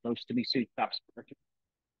collie close to me, so he stops barking.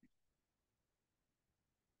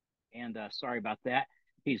 And sorry about that.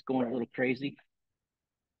 He's going a little crazy.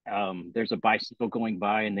 There's a bicycle going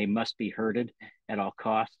by, and they must be herded at all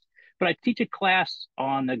costs. But I teach a class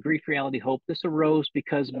on grief, reality, hope. This arose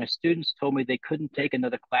because my students told me they couldn't take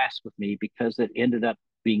another class with me because it ended up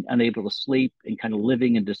being unable to sleep and kind of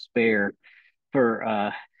living in despair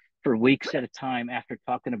for weeks at a time after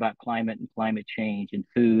talking about climate and climate change and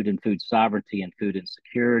food sovereignty and food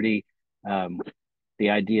insecurity, the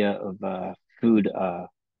idea of food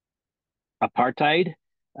apartheid,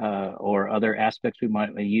 or other aspects we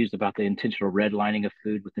might use about the intentional redlining of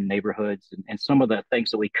food within neighborhoods, and some of the things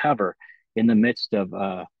that we cover in the midst of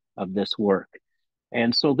this work.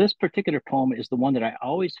 And so this particular poem is the one that I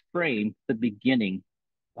always frame the beginning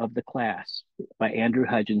of the class, by Andrew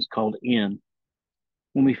Hudgens, called In.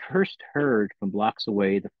 When we first heard from blocks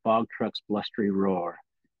away the fog truck's blustery roar,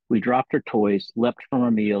 we dropped our toys, leapt from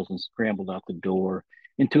our meals, and scrambled out the door.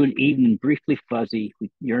 Into an evening briefly fuzzy,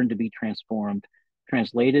 we yearned to be transformed,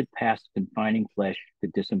 translated past confining flesh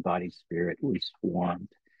to disembodied spirit. We swarmed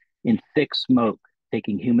in thick smoke,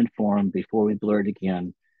 taking human form before we blurred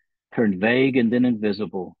again, turned vague and then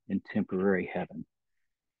invisible in temporary heaven.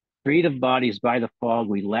 Freed of bodies by the fog,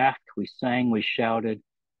 we laughed, we sang, we shouted.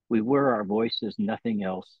 We were our voices, nothing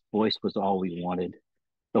else. Voice was all we wanted.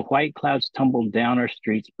 The white clouds tumbled down our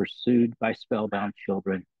streets, pursued by spellbound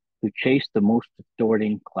children who chased the most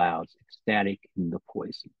distorting clouds, ecstatic in the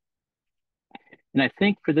poison. And I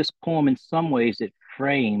think for this poem, in some ways, it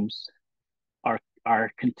frames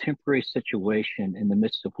our contemporary situation in the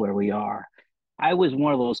midst of where we are. I was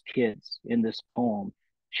one of those kids in this poem,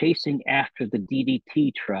 chasing after the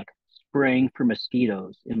DDT truck, spraying for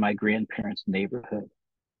mosquitoes in my grandparents' neighborhood.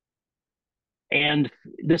 And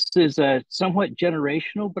this is somewhat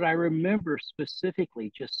generational, but I remember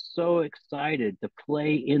specifically just so excited to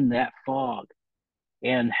play in that fog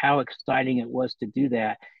and how exciting it was to do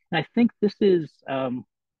that. And I think this is,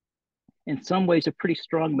 in some ways, a pretty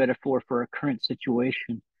strong metaphor for our current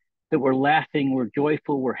situation, that we're laughing, we're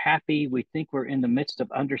joyful, we're happy, we think we're in the midst of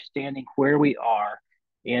understanding where we are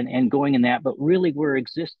and going in that, but really we're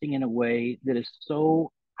existing in a way that is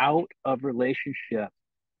so out of relationship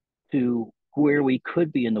to where we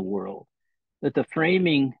could be in the world, that the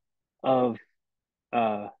framing of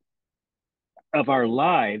our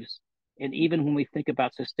lives, and even when we think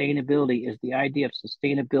about sustainability, is the idea of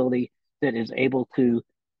sustainability that is able to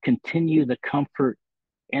continue the comfort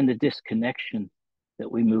and the disconnection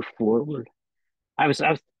that we move forward. I was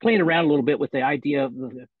playing around a little bit with the idea of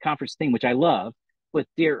the conference theme, which I love, with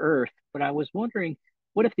Dear Earth, but I was wondering,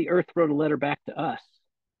 what if the Earth wrote a letter back to us?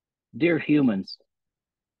 Dear humans,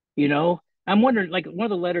 you know, I'm wondering, like, one of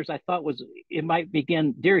the letters I thought was, it might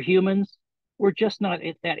begin, Dear humans, we're just not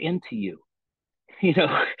that into you. You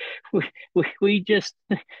know, we just,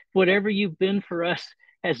 whatever you've been for us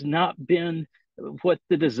has not been what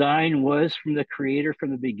the design was from the creator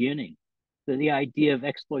from the beginning. The idea of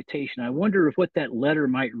exploitation. I wonder if what that letter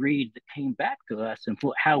might read that came back to us, and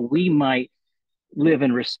how we might live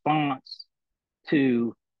in response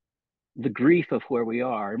to the grief of where we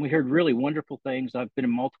are. And we heard really wonderful things. I've been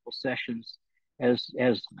in multiple sessions, as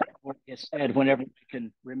is said, whenever we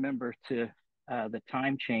can remember to the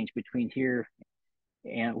time change between here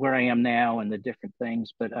and where I am now and the different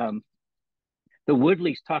things. But the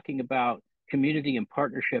Woodley's talking about community and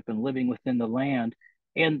partnership and living within the land.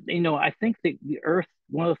 And, you know, I think that the earth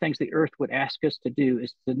one of the things the earth would ask us to do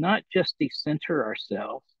is to not just decenter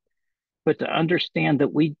ourselves, but to understand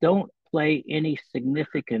that we don't play any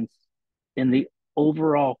significance in the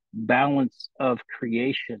overall balance of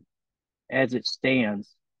creation as it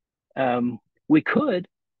stands. We could,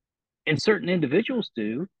 and certain individuals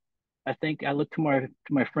do. I think I look to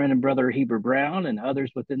my friend and brother Heber Brown and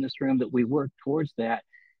others within this room that we work towards that.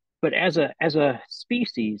 But as a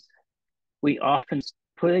species, we often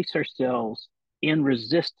place ourselves in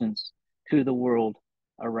resistance to the world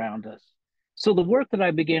around us. So the work that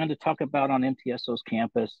I began to talk about on MTSO's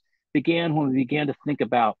campus began when we began to think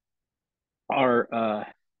about our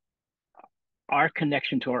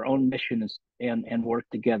connection to our own mission and work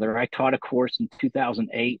together. I taught a course in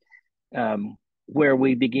 2008 where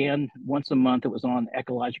we began once a month. It was on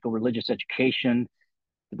ecological religious education.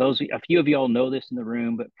 A few of y'all know this in the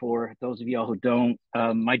room, but for those of y'all who don't,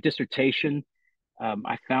 my dissertation,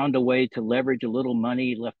 I found a way to leverage a little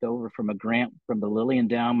money left over from a grant from the Lilly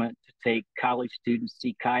Endowment to take college students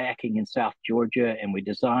sea kayaking in South Georgia, and we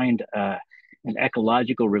designed an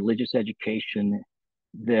ecological religious education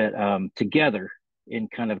that together in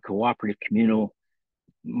kind of cooperative communal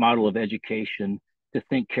model of education to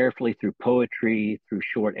think carefully through poetry, through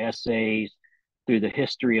short essays, through the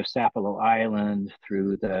history of Sapelo Island,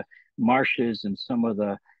 through the marshes and some of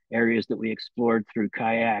the areas that we explored through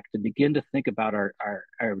kayak to begin to think about our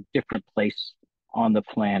different place on the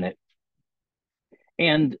planet.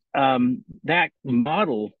 And that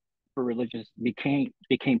model for religious became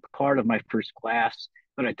part of my first class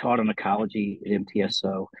that I taught on ecology at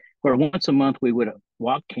MTSO, where once a month we would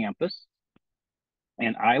walk campus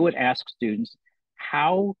and I would ask students,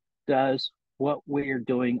 how does what we're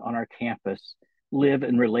doing on our campus live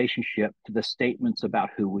in relationship to the statements about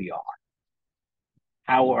who we are?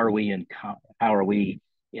 How are we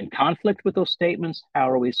in conflict with those statements?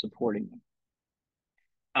 How are we supporting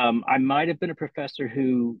them? I might have been a professor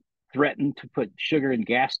who threatened to put sugar in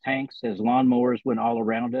gas tanks as lawnmowers went all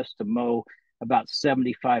around us to mow about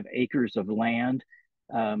 75 acres of land.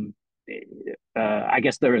 I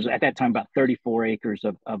guess there was at that time about 34 acres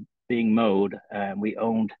of being mowed. We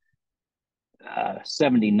owned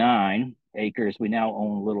 79 acres. We now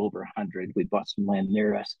own a little over 100. We bought some land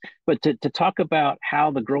near us. But to talk about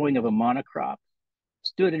how the growing of a monocrop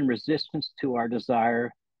stood in resistance to our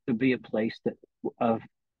desire to be a place of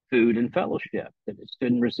food and fellowship, that it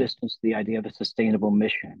stood in resistance to the idea of a sustainable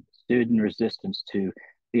mission, stood in resistance to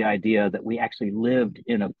the idea that we actually lived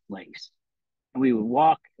in a place. And we would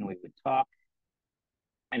walk and we would talk.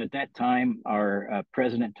 And at that time, our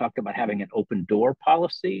president talked about having an open door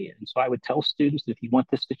policy. And so I would tell students, if you want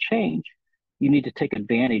this to change, you need to take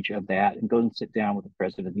advantage of that and go and sit down with the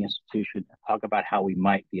president of the institution and talk about how we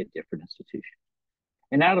might be a different institution.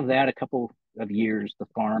 And out of that, a couple of years, the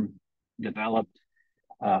farm developed,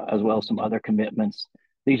 as well as some other commitments.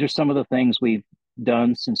 These are some of the things we've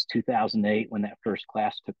done since 2008 when that first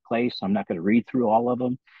class took place. I'm not going to read through all of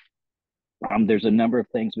them. There's a number of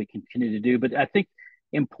things we continue to do, but I think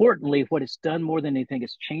importantly, what it's done more than anything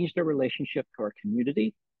is changed our relationship to our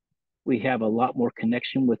community. We have a lot more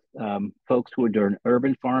connection with folks who are doing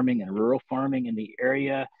urban farming and rural farming in the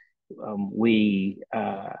area.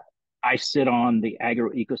 I sit on the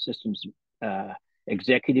agroecosystems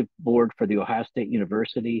executive board for the Ohio State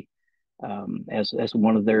University as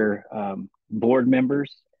one of their board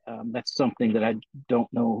members. That's something that I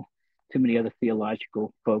don't know too many other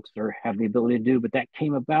theological folks have the ability to do, but that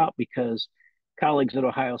came about because colleagues at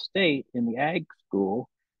Ohio State in the ag school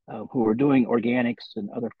who were doing organics and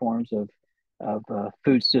other forms of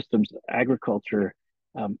food systems agriculture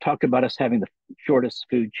talked about us having the shortest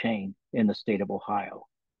food chain in the state of Ohio.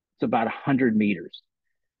 It's about 100 meters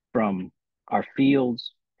from our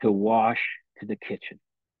fields to wash to the kitchen.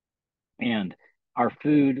 And our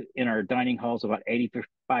food in our dining halls, about 85%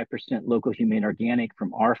 local, humane, organic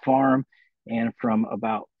from our farm and from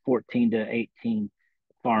about 14 to 18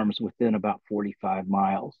 farms within about 45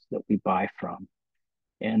 miles that we buy from.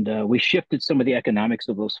 And we shifted some of the economics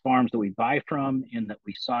of those farms that we buy from in that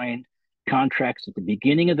we signed contracts at the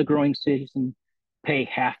beginning of the growing season, pay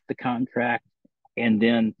half the contract, and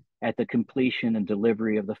then at the completion and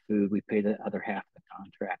delivery of the food, we pay the other half of the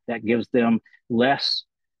contract. That gives them less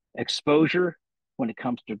exposure when it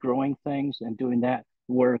comes to growing things and doing that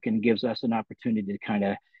work, and gives us an opportunity to kind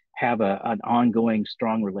of have an ongoing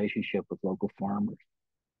strong relationship with local farmers.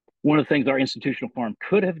 One of the things our institutional farm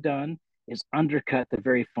could have done is undercut the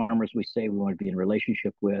very farmers we say we want to be in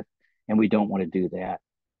relationship with, and we don't want to do that.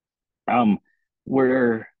 Also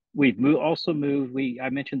moved. I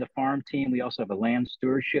mentioned the farm team. We also have a land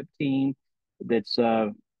stewardship team that's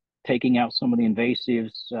taking out some of the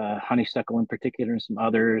invasives, honeysuckle in particular, and some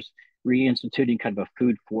others, reinstituting kind of a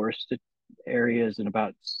food forest areas in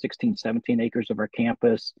about 16, 17 acres of our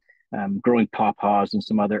campus, growing pawpaws and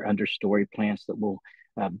some other understory plants that will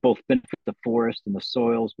both benefit the forest and the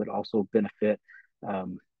soils, but also benefit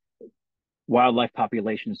wildlife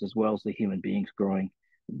populations as well as the human beings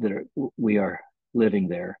we are living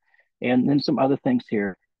there. And then some other things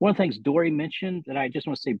here. One of the things Dory mentioned that I just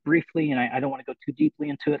want to say briefly, and I don't want to go too deeply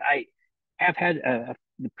into it. I have had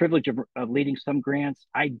the privilege of leading some grants.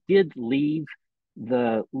 I did leave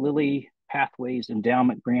the Lilly Pathways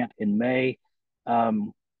Endowment Grant in May.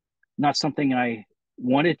 Not something I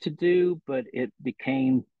wanted to do, but it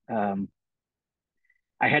became, I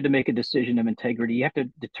had to make a decision of integrity. You have to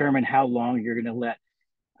determine how long you're going to let,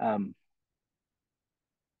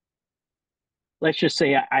 let's just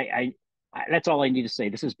say I that's all I need to say.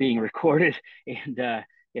 This is being recorded, and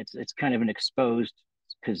it's kind of an exposed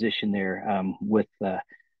position there with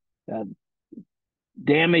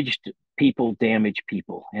damaged people damage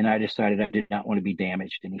people, and I decided I did not want to be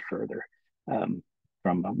damaged any further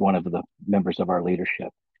from one of the members of our leadership.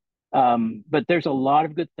 But there's a lot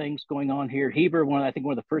of good things going on here. Heber, I think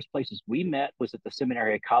one of the first places we met was at the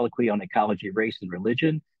seminary colloquy on ecology, race, and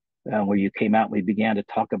religion, where you came out and we began to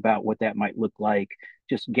talk about what that might look like.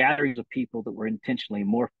 Just gatherings of people that were intentionally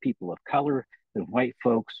more people of color than white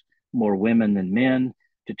folks, more women than men,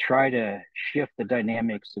 to try to shift the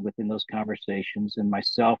dynamics within those conversations. And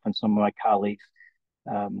myself and some of my colleagues,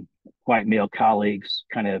 white male colleagues,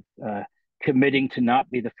 kind of committing to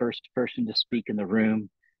not be the first person to speak in the room,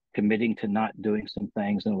 committing to not doing some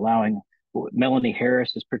things, and allowing Melanie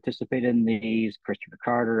Harris has participated in these, Christopher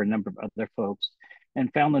Carter, a number of other folks,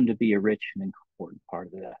 and found them to be a rich and important part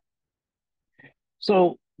of that.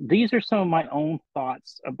 So these are some of my own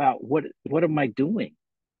thoughts about what am I doing?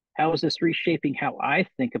 How is this reshaping how I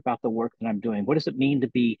think about the work that I'm doing? What does it mean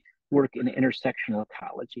to work in intersectional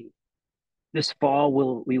ecology? This fall,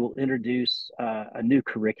 we will introduce a new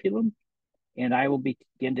curriculum, and I will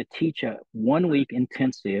begin to teach a 1-week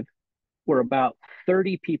intensive where about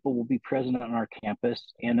 30 people will be present on our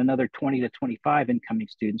campus, and another 20 to 25 incoming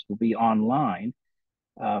students will be online.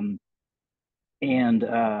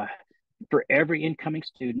 For every incoming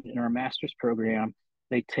student in our master's program,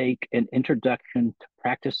 they take an introduction to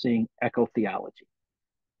practicing ecotheology.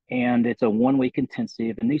 And it's a 1-week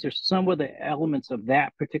intensive. And these are some of the elements of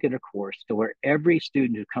that particular course, to where every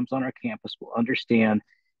student who comes on our campus will understand,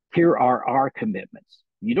 here are our commitments.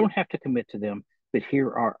 You don't have to commit to them, but here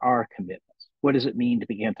are our commitments. What does it mean to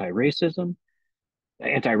be anti-racist?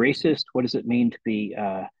 What does it mean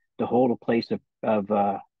to hold a place of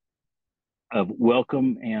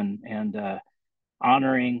welcome and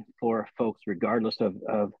honoring for folks, regardless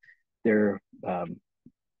of their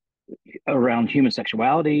around human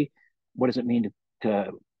sexuality? What does it mean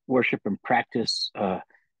to worship and practice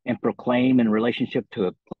and proclaim in relationship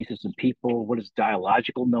to places and people? What is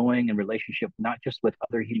dialogical knowing in relationship, not just with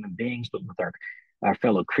other human beings, but with our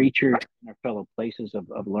fellow creatures and our fellow places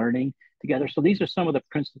of learning together? So these are some of the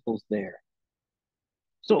principles there.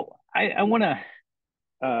 So I want to,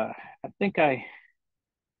 I think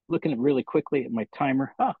looking at really quickly at my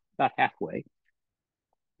timer, about halfway.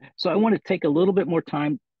 So I want to take a little bit more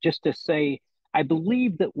time just to say, I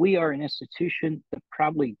believe that we are an institution that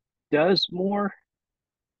probably does more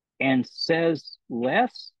and says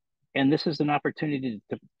less. And this is an opportunity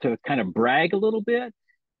to kind of brag a little bit.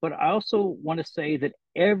 But I also want to say that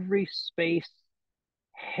every space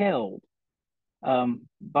held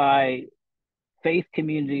by faith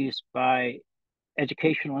communities, by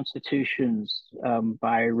educational institutions,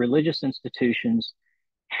 by religious institutions,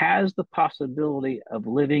 has the possibility of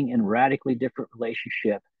living in radically different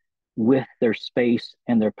relationship with their space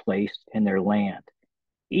and their place and their land.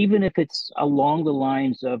 Even if it's along the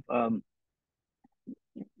lines of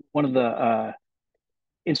one of the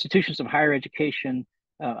institutions of higher education,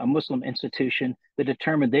 a Muslim institution, that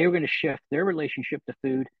determined they were going to shift their relationship to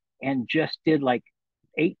food and just did like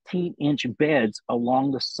 18-inch beds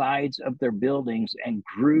along the sides of their buildings and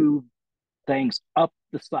grew things up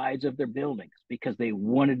the sides of their buildings because they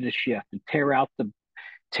wanted to shift and tear out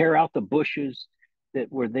the bushes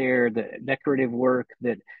that were there, the decorative work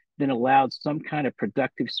that then allowed some kind of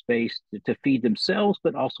productive space to feed themselves,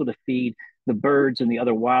 but also to feed the birds and the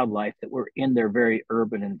other wildlife that were in their very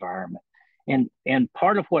urban environment. And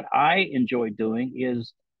part of what I enjoy doing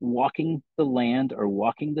is walking the land or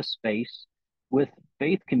walking the space with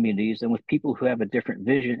faith communities and with people who have a different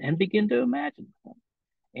vision and begin to imagine them.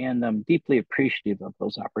 And I'm deeply appreciative of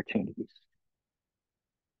those opportunities.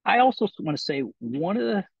 I also want to say one of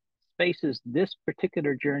the spaces this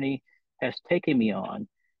particular journey has taken me on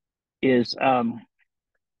is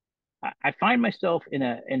I find myself in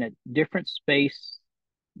a different space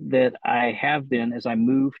that I have been as I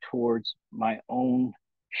move towards my own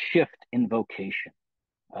shift in vocation,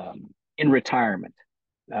 in retirement.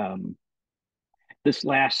 This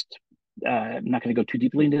last, I'm not going to go too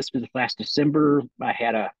deeply into this, but this last December, I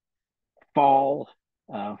had a fall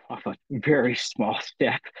off a very small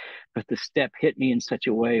step, but the step hit me in such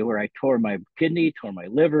a way where I tore my kidney, tore my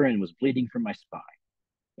liver, and was bleeding from my spine.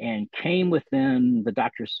 And came within, the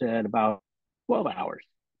doctor said, about 12 hours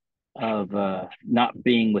of not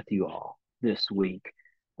being with you all this week.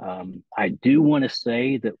 I do want to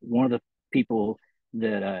say that one of the people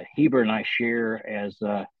that Heber and I share as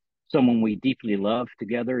someone we deeply love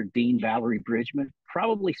together, Dean Valerie Bridgman,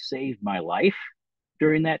 probably saved my life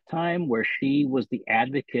during that time, where she was the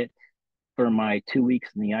advocate for my 2 weeks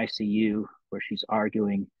in the ICU, where she's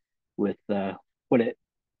arguing with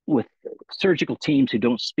with surgical teams who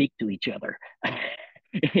don't speak to each other. And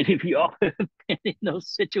if you all have been in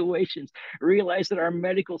those situations, realize that our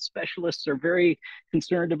medical specialists are very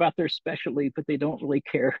concerned about their specialty, but they don't really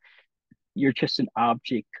care. You're just an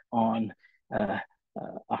object on a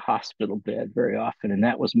hospital bed very often. And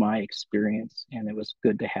that was my experience. And it was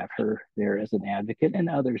good to have her there as an advocate and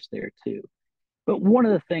others there too. But one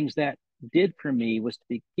of the things that did for me was to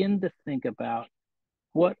begin to think about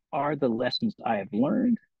what are the lessons I have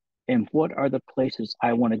learned and what are the places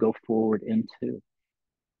I want to go forward into.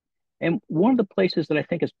 And one of the places that I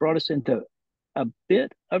think has brought us into a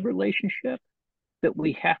bit of relationship that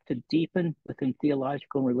we have to deepen within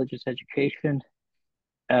theological and religious education,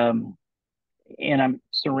 and I'm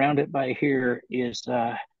surrounded by here, is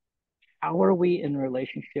how are we in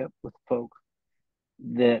relationship with folk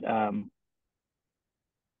that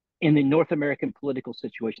in the North American political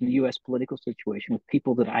situation, the US political situation, with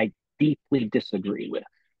people that I deeply disagree with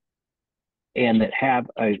and that have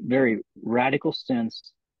a very radical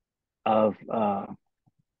sense of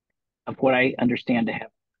what I understand to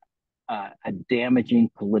have a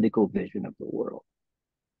damaging political vision of the world.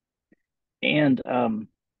 And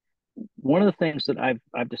one of the things that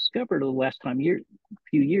I've discovered over the last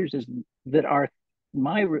few years is that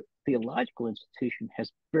my theological institution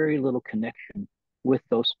has very little connection with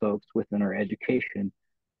those folks within our education,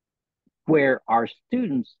 where our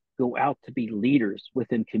students go out to be leaders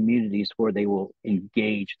within communities where they will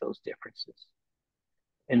engage those differences.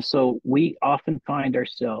 And so we often find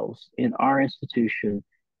ourselves in our institution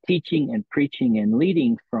teaching and preaching and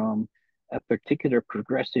leading from a particular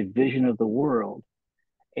progressive vision of the world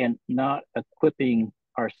and not equipping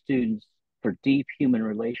our students for deep human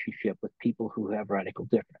relationship with people who have radical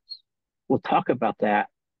difference. We'll talk about that,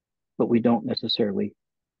 but we don't necessarily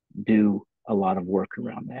do a lot of work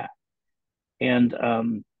around that.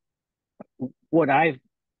 And what I've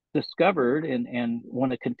discovered and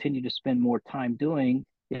want to continue to spend more time doing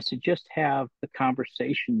is to just have the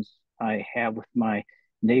conversations I have with my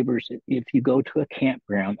neighbors. If you go to a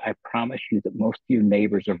campground, I promise you that most of your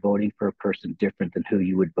neighbors are voting for a person different than who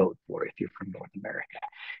you would vote for if you're from North America.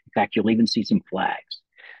 In fact, you'll even see some flags.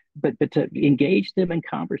 But to engage them in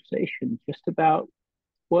conversation just about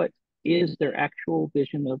what is their actual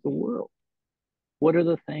vision of the world. What are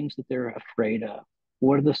the things that they're afraid of?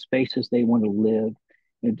 What are the spaces they want to live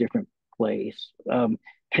in a different place?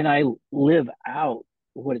 Can I live out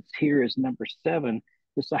what it's here is number 7,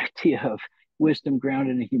 this idea of wisdom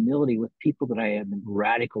grounded in humility with people that I have in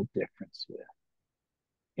radical difference with,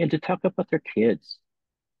 and to talk about their kids,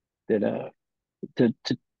 that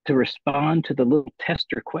to respond to the little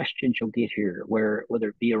tester questions you'll get here, whether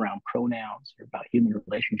it be around pronouns or about human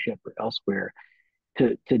relationship or elsewhere,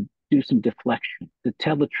 to do some deflection, to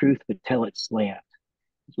tell the truth but tell it slant,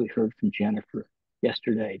 as we heard from Jennifer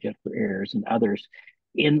yesterday, Jennifer Ayers and others,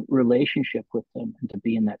 in relationship with them, and to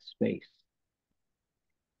be in that space.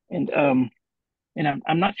 And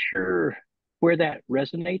I'm not sure where that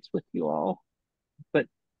resonates with you all, but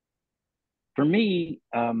for me,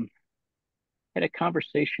 I had a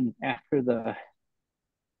conversation after the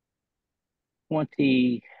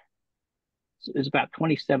it was about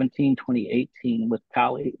 2017, 2018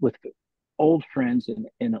 with old friends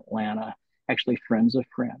in Atlanta, actually friends of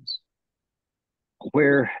friends,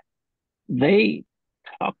 where they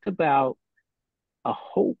talked about a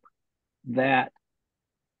hope that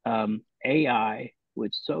AI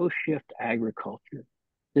would so shift agriculture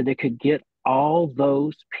that it could get all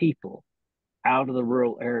those people out of the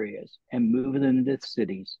rural areas and move them into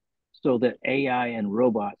cities so that AI and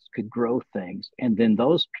robots could grow things. And then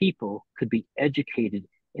those people could be educated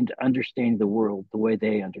into understanding the world the way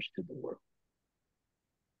they understood the world.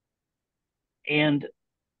 And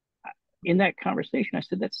in that conversation, I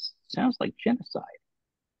said, that sounds like genocide.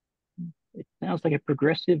 sounds like a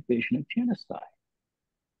progressive vision of genocide.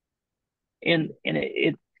 And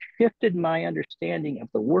it shifted my understanding of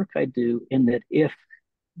the work I do, in that if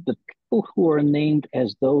the people who are named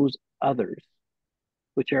as those others,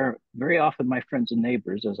 which are very often my friends and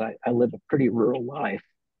neighbors, as I live a pretty rural life,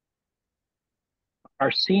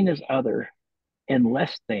 are seen as other and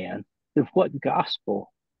less than, then what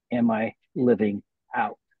gospel am I living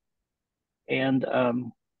out? And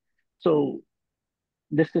so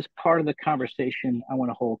this is part of the conversation I want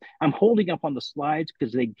to hold. I'm holding up on the slides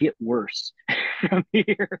because they get worse from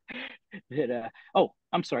here. Oh,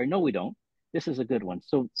 I'm sorry. No, we don't. This is a good one.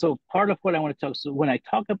 So part of what I want to talk. So when I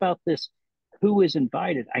talk about this, who is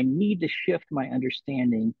invited, I need to shift my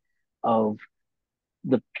understanding of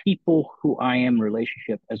the people who I am in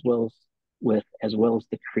relationship as well as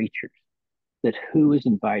the creatures. That who is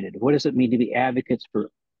invited? What does it mean to be advocates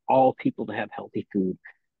for all people to have healthy food?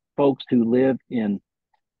 Folks who live in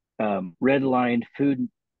red-lined food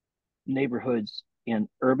neighborhoods in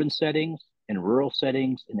urban settings, in rural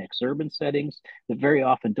settings, in exurban settings that very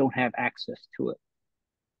often don't have access to it.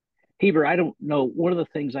 Heber, I don't know, one of the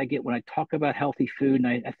things I get when I talk about healthy food,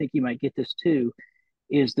 and I think you might get this too,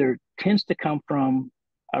 is there tends to come from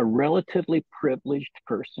a relatively privileged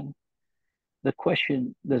person the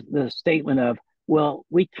question, the statement of, well,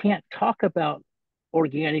 we can't talk about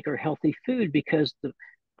organic or healthy food because the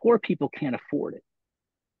poor people can't afford it.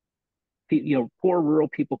 You know, poor rural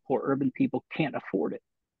people, poor urban people can't afford it.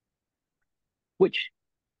 Which,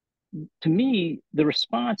 to me, the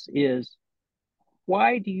response is,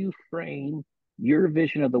 why do you frame your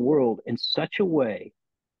vision of the world in such a way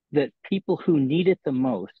that people who need it the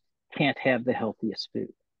most can't have the healthiest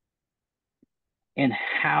food? And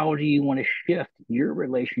how do you want to shift your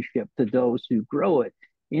relationship to those who grow it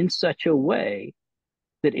in such a way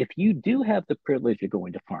that if you do have the privilege of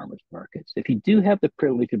going to farmers markets, if you do have the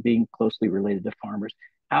privilege of being closely related to farmers,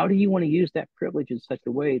 how do you want to use that privilege in such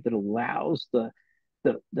a way that allows the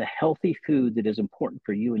healthy food that is important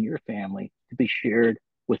for you and your family to be shared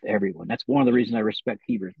with everyone? That's one of the reasons I respect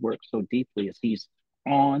Heber's work so deeply, is he's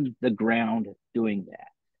on the ground doing that.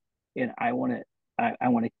 And I want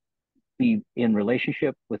to be in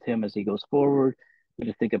relationship with him as he goes forward, but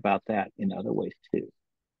to think about that in other ways too.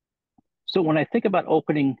 So when I think about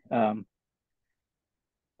opening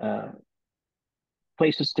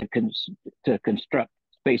places to construct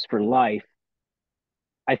space for life,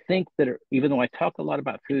 I think that even though I talk a lot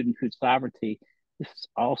about food and food sovereignty, this is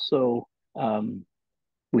also,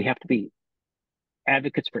 we have to be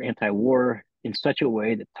advocates for anti-war in such a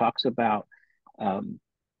way that talks about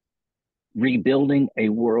rebuilding a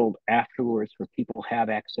world afterwards where people have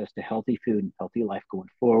access to healthy food and healthy life going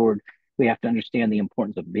forward. We have to understand the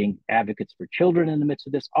importance of being advocates for children in the midst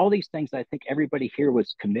of this. All these things I think everybody here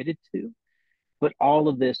was committed to, but all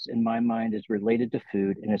of this in my mind is related to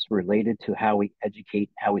food, and it's related to how we educate,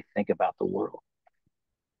 how we think about the world.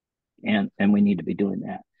 And we need to be doing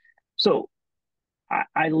that. So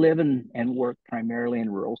I live and work primarily in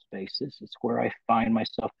rural spaces. It's where I find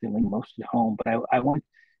myself feeling most at home. But I want,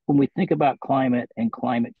 when we think about climate and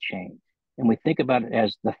climate change, and we think about it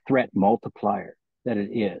as the threat multiplier that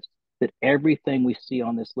it is, that everything we see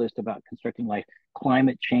on this list about constructing life,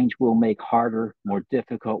 climate change will make harder, more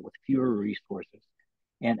difficult with fewer resources,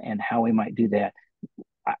 and how we might do that.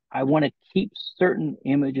 I want to keep certain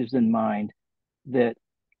images in mind that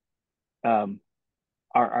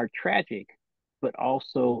are tragic, but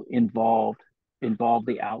also involve the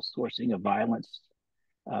outsourcing of violence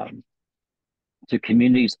to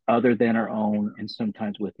communities other than our own, and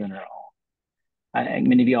sometimes within our own.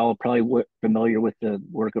 Many of y'all are probably familiar with the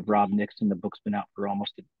work of Rob Nixon. The book's been out for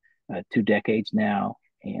almost 2 decades now,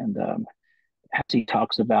 and as he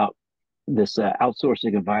talks about this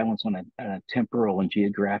outsourcing of violence on a temporal and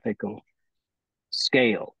geographical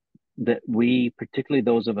scale, that we, particularly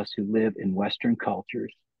those of us who live in Western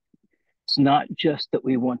cultures, it's not just that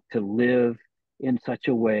we want to live in such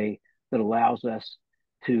a way that allows us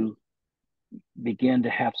to begin to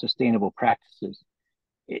have sustainable practices.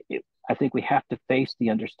 I think we have to face the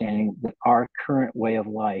understanding that our current way of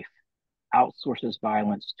life outsources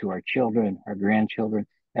violence to our children, our grandchildren,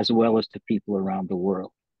 as well as to people around the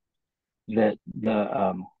world. That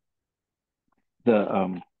the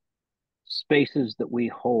spaces that we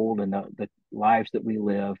hold and the lives that we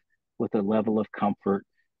live with a level of comfort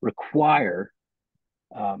require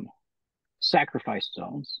sacrifice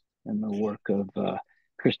zones, and the work of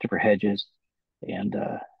Christopher Hedges and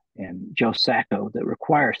Joe Sacco, that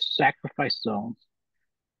require sacrifice zones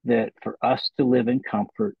that for us to live in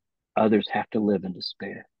comfort, others have to live in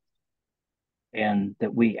despair. And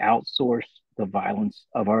that we outsource the violence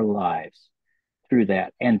of our lives through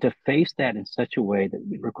that, and to face that in such a way that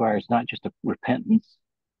requires not just a repentance,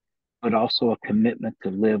 but also a commitment to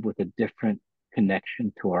live with a different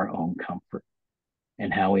connection to our own comfort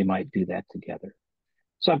and how we might do that together.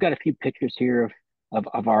 So I've got a few pictures here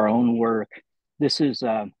of our own work. This is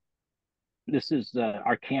our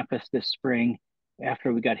campus this spring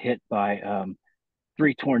after we got hit by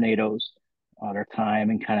 3 tornadoes on our time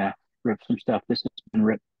and kind of ripped some stuff. This has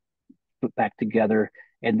been put back together.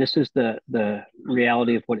 And this is the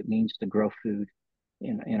reality of what it means to grow food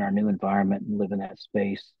in our new environment and live in that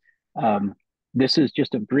space. This is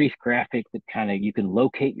just a brief graphic that kind of you can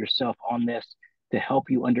locate yourself on this to help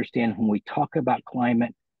you understand when we talk about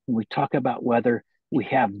climate, when we talk about weather, we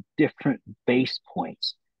have different base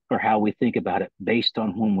points for how we think about it based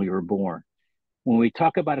on when we were born. When we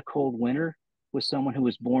talk about a cold winter with someone who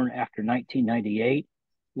was born after 1998,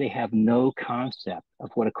 they have no concept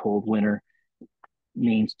of what a cold winter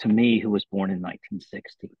means to me, who was born in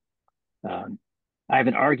 1960. I have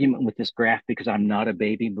an argument with this graph because I'm not a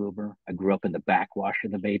baby boomer. I grew up in the backwash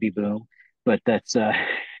of the baby boom, but that's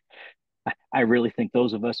I really think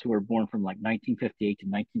those of us who were born from like 1958 to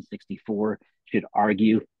 1964 should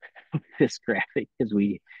argue this graphic because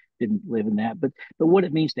we didn't live in that. But what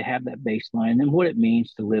it means to have that baseline and what it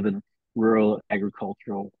means to live in a rural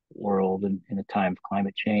agricultural world in a time of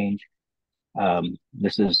climate change.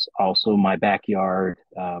 This is also my backyard.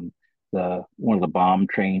 One of the bomb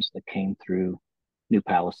trains that came through New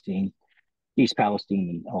Palestine, East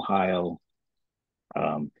Palestine, in Ohio.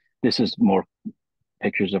 This is more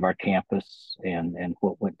pictures of our campus and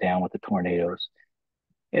what went down with the tornadoes.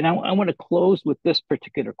 And I want to close with this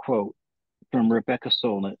particular quote from Rebecca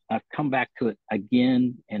Solnit. I've come back to it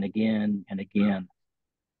again and again and again,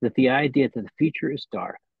 that the idea that the future is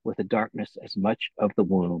dark, with a darkness as much of the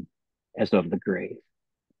womb as of the grave.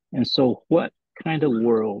 And so what kind of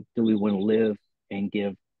world do we want to live and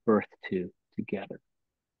give birth to together?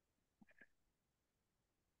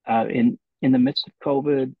 In the midst of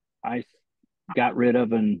COVID, I got rid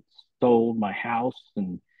of and sold my house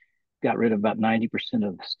and got rid of about 90%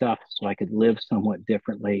 of the stuff so I could live somewhat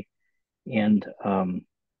differently and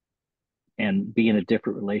be in a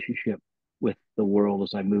different relationship with the world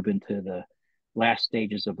as I move into the last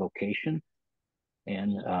stages of vocation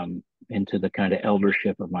and into the kind of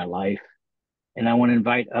eldership of my life. And I want to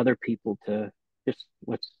invite other people to just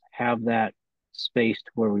let's have that space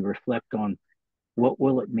to where we reflect on what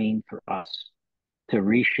will it mean for us to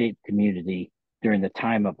reshape community during the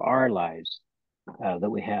time of our lives that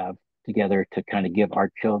we have together, to kind of give our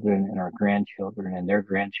children and our grandchildren and their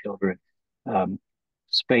grandchildren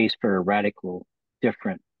space for a radical,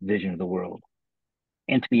 different vision of the world.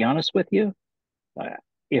 And to be honest with you,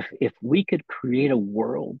 if we could create a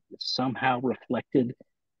world that somehow reflected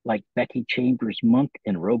like Becky Chambers' Monk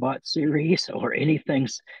and Robot series or anything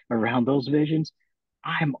around those visions,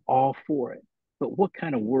 I'm all for it. But what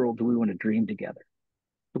kind of world do we want to dream together?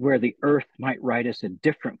 Where the earth might write us a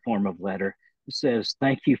different form of letter that says,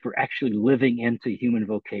 thank you for actually living into human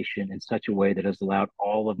vocation in such a way that has allowed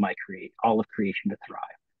all of creation to thrive.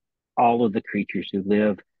 All of the creatures who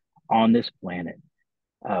live on this planet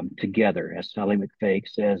together, as Sally McFaig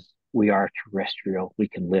says, we are terrestrial. We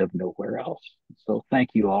can live nowhere else. So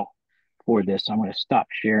thank you all for this. I'm going to stop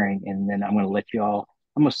sharing and then I'm going to let you all,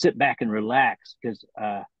 I'm going to sit back and relax because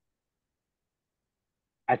I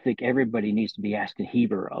think everybody needs to be asking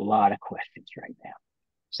Heber a lot of questions right now.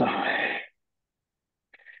 So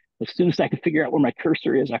as soon as I can figure out where my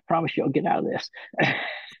cursor is, I promise you I'll get out of this.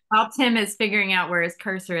 While Tim is figuring out where his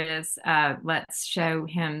cursor is, let's show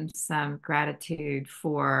him some gratitude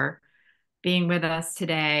for being with us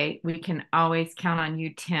today. We can always count on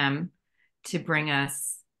you, Tim, to bring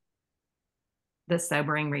us the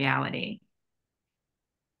sobering reality.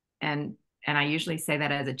 And I usually say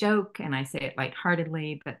that as a joke and I say it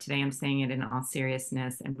lightheartedly, but today I'm saying it in all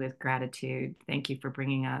seriousness and with gratitude. Thank you for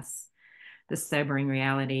bringing us the sobering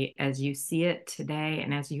reality as you see it today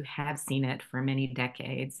and as you have seen it for many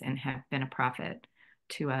decades and have been a prophet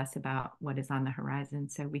to us about what is on the horizon.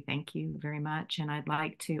 So we thank you very much. And I'd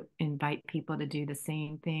like to invite people to do the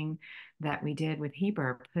same thing that we did with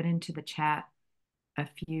Heber. Put into the chat a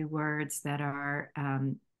few words that are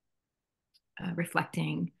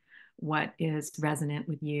reflecting what is resonant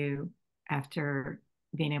with you after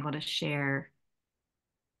being able to share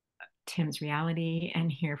Tim's reality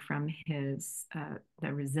and hear from his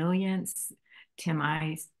the resilience. Tim,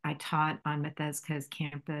 I taught on Bethesda's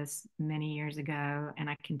campus many years ago, and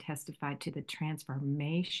I can testify to the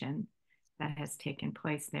transformation that has taken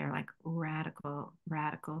place there, like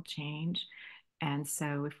radical change. And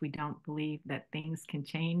so if we don't believe that things can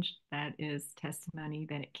change, that is testimony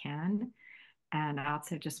that it can. And I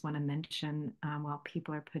also just want to mention, while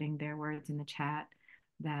people are putting their words in the chat,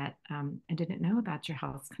 that I didn't know about your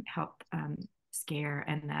health scare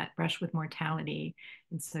and that brush with mortality.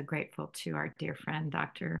 And so grateful to our dear friend,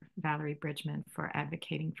 Dr. Valerie Bridgman, for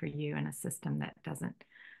advocating for you in a system that doesn't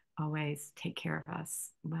always take care of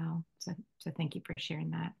us well. So thank you for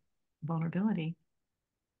sharing that vulnerability.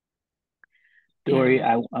 Dory,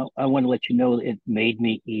 and I want to let you know it made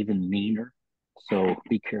me even meaner. So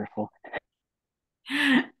be careful.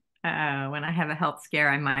 When I have a health scare,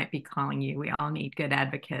 I might be calling you. We all need good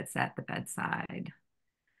advocates at the bedside.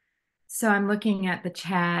 So I'm looking at the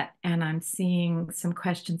chat and I'm seeing some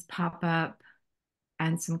questions pop up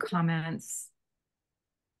and some comments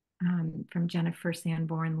from Jennifer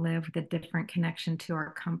Sanborn. Live with a different connection to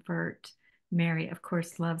our comfort. Mary, of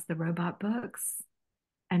course, loves the robot books.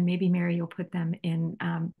 And maybe Mary, you'll put them in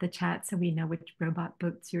the chat so we know which robot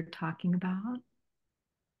books you're talking about.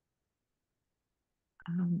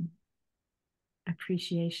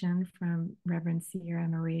 Appreciation from Reverend Sierra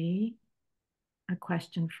Marie. A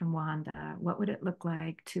question from Wanda. What would it look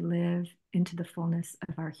like to live into the fullness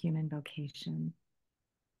of our human vocation?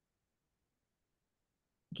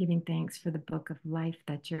 Giving thanks for the book of life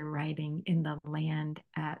that you're writing in the land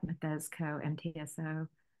at Methesco, MTSO.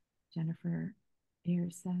 Jennifer here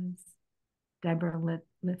says. Deborah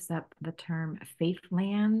lifts up the term faith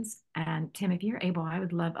lands. And Tim, if you're able, I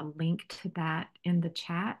would love a link to that in the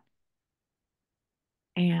chat.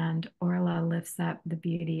 And Orla lifts up the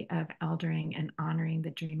beauty of eldering and honoring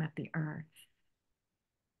the dream of the earth.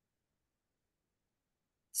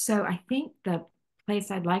 So I think the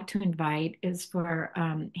place I'd like to invite is for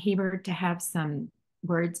Heber to have some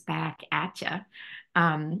words back at you,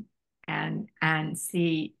 and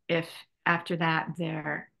see if after that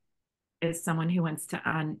there is someone who wants to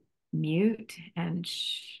unmute and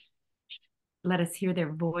let us hear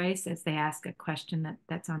their voice as they ask a question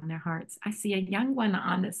that's on their hearts. I see a young one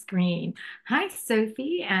on the screen. Hi,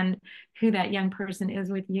 Sophie, and who that young person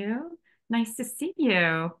is with you. Nice to see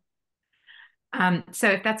you. So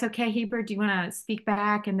if that's okay, Heber, do you want to speak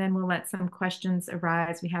back and then we'll let some questions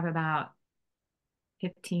arise? We have about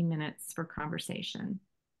 15 minutes for conversation.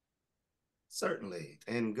 Certainly.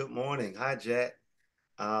 And good morning. Hi, Jet.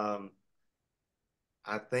 I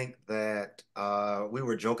think that we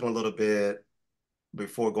were joking a little bit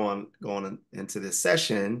before going into this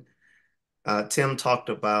session. Tim talked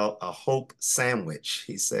about a hope sandwich.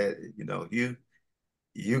 He said, you know,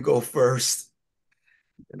 you go first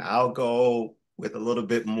and I'll go with a little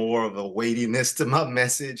bit more of a weightiness to my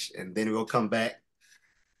message, and then we'll come back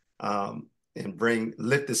and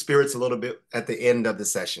lift the spirits a little bit at the end of the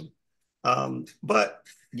session. But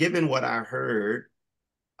given what I heard,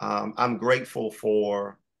 I'm grateful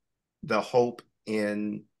for the hope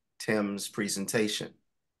in Tim's presentation.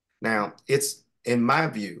 Now, it's, in my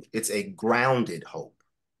view, it's a grounded hope.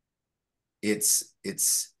 It's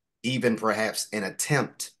even perhaps an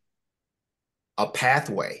attempt, a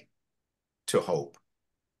pathway to hope.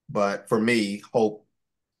 But for me, hope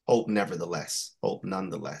nevertheless, hope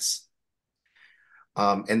nonetheless.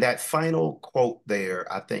 And that final quote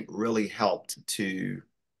there, I think, really helped to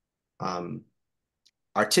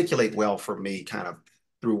articulate well for me, kind of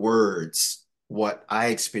through words, what I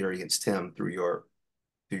experienced, Tim, through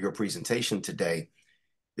your presentation today.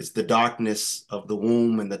 Is the darkness of the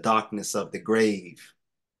womb and the darkness of the grave.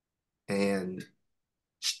 And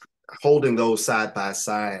holding those side by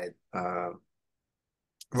side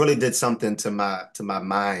really did something to my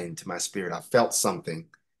mind, to my spirit. I felt something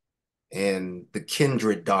in the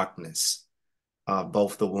kindred darkness of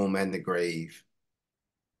both the womb and the grave.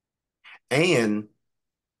 And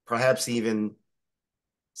perhaps even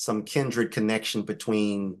some kindred connection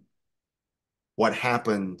between what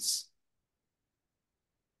happens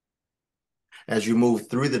as you move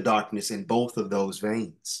through the darkness in both of those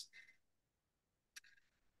veins.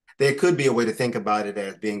 There could be a way to think about it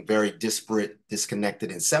as being very disparate,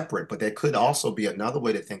 disconnected, and separate, but there could also be another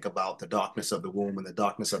way to think about the darkness of the womb and the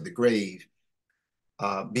darkness of the grave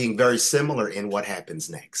being very similar in what happens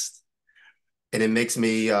next. And it makes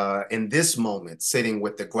me, in this moment, sitting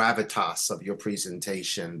with the gravitas of your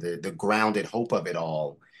presentation, the grounded hope of it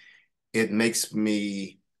all, it makes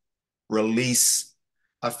me release.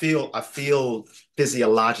 I feel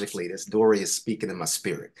physiologically, this Dory is speaking in my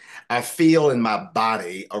spirit. I feel in my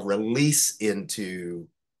body a release into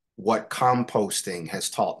what composting has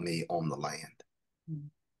taught me on the land. Mm-hmm.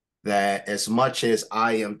 That as much as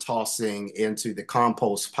I am tossing into the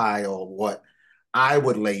compost pile what I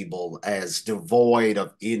would label as devoid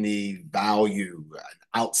of any value,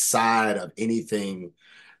 outside of anything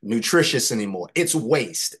nutritious anymore, it's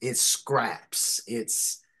waste, it's scraps,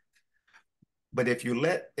 it's But if you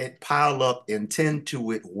let it pile up and tend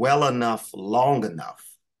to it well enough, long enough,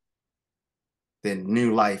 then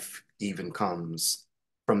new life even comes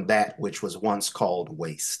from that which was once called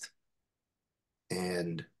waste.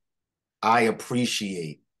 And I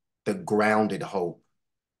appreciate the grounded hope,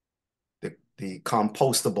 the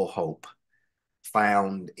compostable hope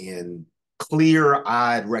found in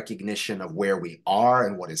clear-eyed recognition of where we are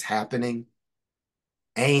and what is happening,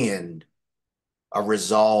 and a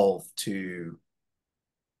resolve to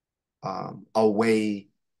a way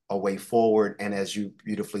forward, and as you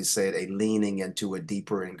beautifully said, a leaning into a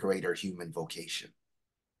deeper and greater human vocation.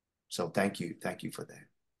 So thank you for that.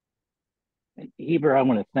 And Heber, I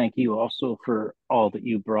want to thank you also for all that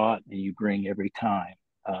you brought and you bring every time.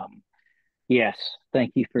 Yes,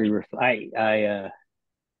 thank you for your. I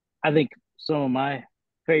think some of my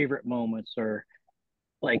favorite moments are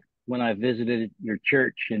like when I visited your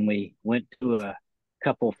church and we went to a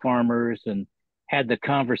couple farmers and had the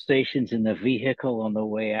conversations in the vehicle on the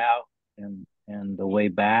way out and the way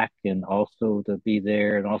back, and also to be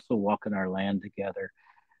there and also walking our land together.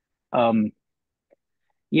 Um,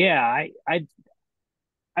 yeah,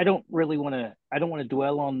 I don't really want to I don't want to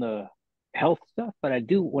dwell on the health stuff, but I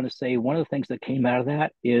do want to say one of the things that came out of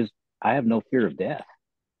that is I have no fear of death.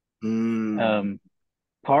 Mm. Um,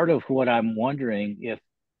 Part of what I'm wondering, if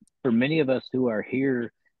for many of us who are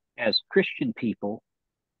here as Christian people,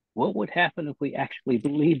 what would happen if we actually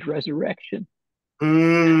believed resurrection?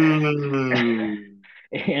 Mm.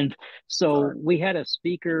 And so we had a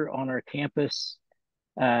speaker on our campus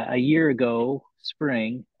a year ago,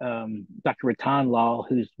 spring, Dr. Ratan Lal,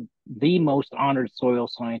 who's the most honored soil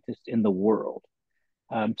scientist in the world,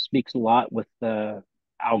 speaks a lot with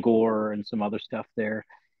Al Gore and some other stuff there.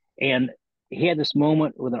 And he had this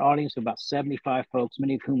moment with an audience of about 75 folks,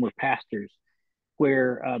 many of whom were pastors,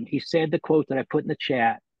 where he said the quote that I put in the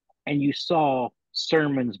chat, and you saw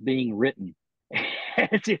sermons being written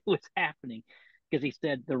as it was happening. Because he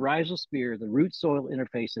said the rhizosphere, the root soil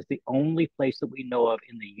interface, is the only place that we know of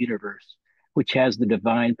in the universe which has the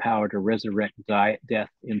divine power to resurrect death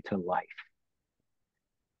into life.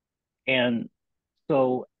 And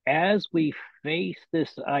so, as we face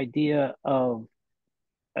this idea of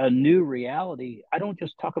a new reality, I don't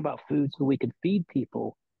just talk about food so we can feed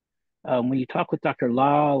people. When you talk with Dr.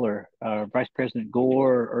 Lal or Vice President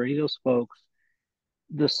Gore or any of those folks,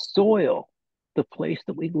 the soil, the place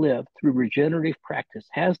that we live through regenerative practice,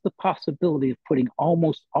 has the possibility of putting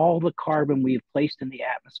almost all the carbon we have placed in the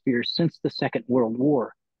atmosphere since the Second World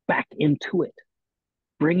War back into it,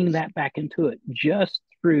 bringing that back into it just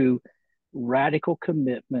through radical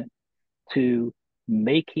commitment to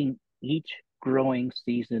making each growing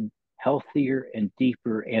season healthier and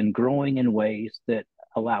deeper and growing in ways that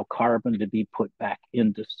allow carbon to be put back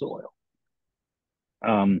into soil.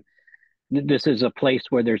 This is a place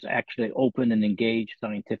where there's actually open and engaged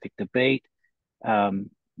scientific debate,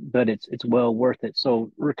 but it's well worth it.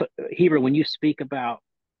 So, Heber, when you speak about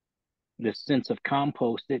the sense of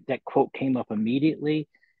compost, that quote came up immediately,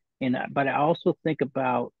 but I also think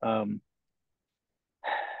about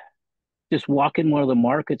just walking one of the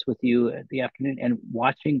markets with you at the afternoon and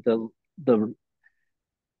watching the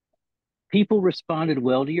people responded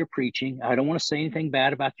well to your preaching. I don't want to say anything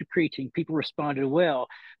bad about your preaching. People responded well,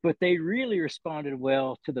 but they really responded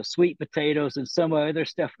well to the sweet potatoes and some other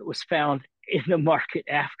stuff that was found in the market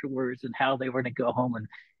afterwards, and how they were going to go home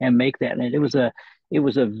and make that. And it was a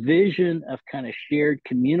vision of kind of shared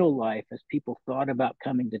communal life as people thought about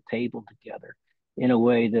coming to table together in a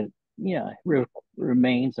way that, yeah,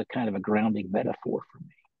 remains a kind of a grounding metaphor for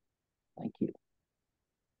me. Thank you.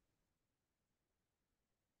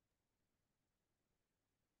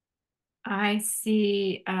 I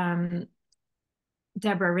see Deborah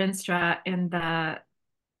Rinstra in the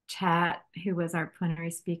chat, who was our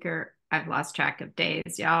plenary speaker. I've lost track of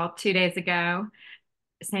days, y'all. 2 days ago,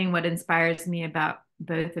 saying what inspires me about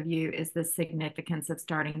both of you is the significance of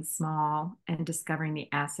starting small and discovering the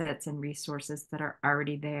assets and resources that are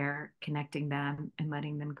already there, connecting them and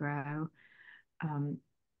letting them grow. And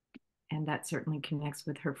that certainly connects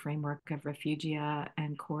with her framework of refugia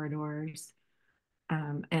and corridors.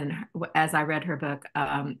 And as I read her book,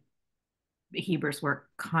 Heber's work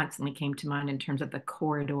constantly came to mind in terms of the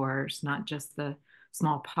corridors, not just the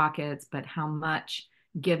small pockets, but how much,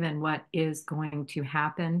 given what is going to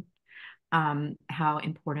happen, how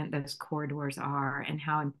important those corridors are, and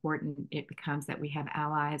how important it becomes that we have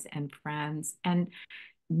allies and friends and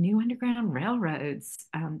new underground railroads.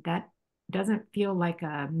 That doesn't feel like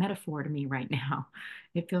a metaphor to me right now.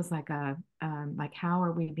 It feels like like, how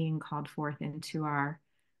are we being called forth into our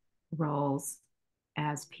roles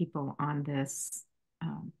as people on this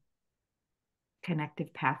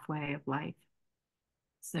connective pathway of life.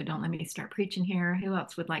 So don't let me start preaching here. Who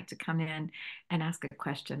else would like to come in and ask a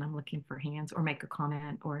question? I'm looking for hands, or make a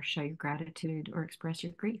comment, or show your gratitude, or express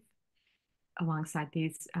your grief alongside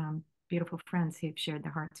these beautiful friends who've shared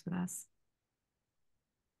their hearts with us.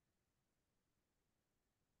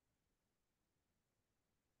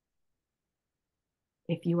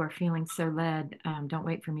 If you are feeling so led, don't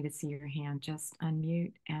wait for me to see your hand. Just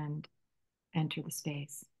unmute and enter the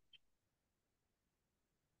space.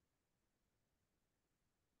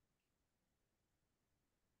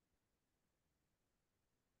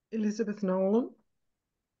 Elizabeth Nolan.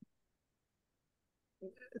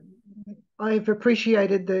 I've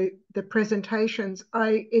appreciated the presentations.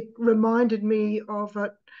 It reminded me of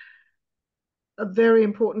a very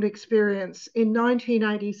important experience. In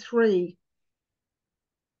 1983,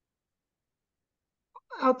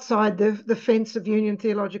 outside the fence of Union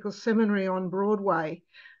Theological Seminary on Broadway,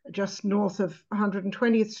 just north of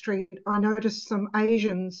 120th Street, I noticed some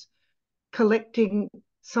Asians collecting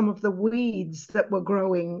some of the weeds that were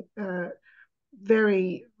growing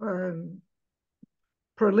very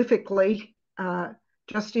prolifically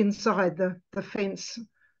just inside the fence.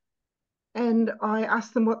 And I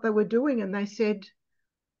asked them what they were doing, and they said,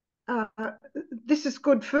 this is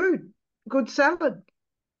good food, good salad.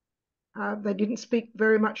 They didn't speak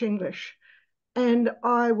very much English. And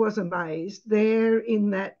I was amazed there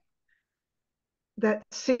in that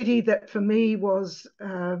city that for me was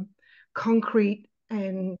concrete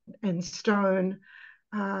and stone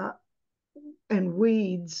and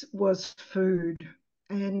weeds was food.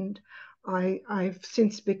 And I've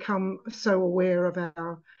since become so aware of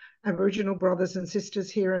our Aboriginal brothers and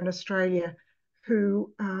sisters here in Australia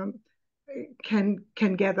who can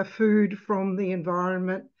gather food from the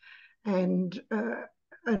environment. And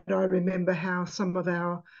I remember how some of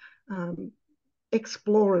our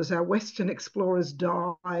explorers, our Western explorers,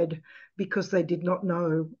 died because they did not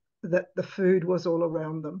know that the food was all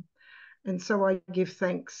around them. And so I give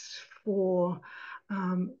thanks for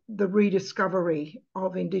the rediscovery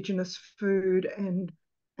of Indigenous food and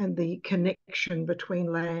the connection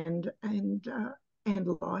between land and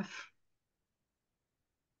life.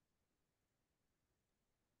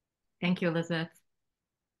 Thank you, Elizabeth.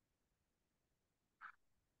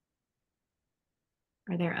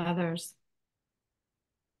 Are there others?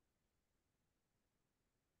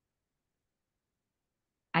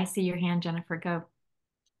 I see your hand, Jennifer. Go.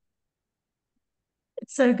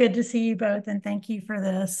 It's so good to see you both, and thank you for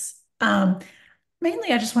this.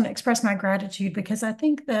 Mainly, I just want to express my gratitude because I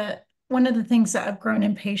think that one of the things that I've grown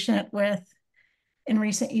impatient with in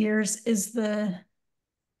recent years is the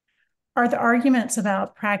arguments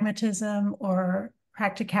about pragmatism or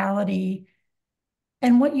practicality.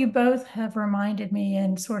 And what you both have reminded me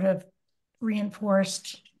and sort of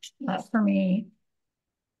reinforced for me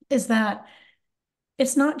is that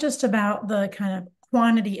it's not just about the kind of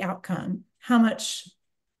quantity outcome, how much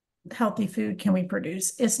healthy food can we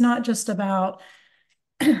produce. It's not just about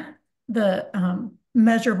the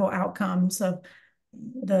measurable outcomes of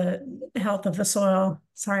the health of the soil.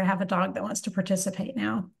 Sorry, I have a dog that wants to participate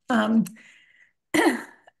now. But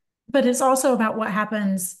it's also about what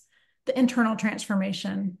happens, the internal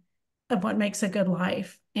transformation of what makes a good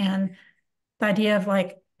life. And the idea of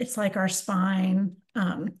like, it's like our spine,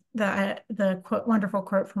 the quote, wonderful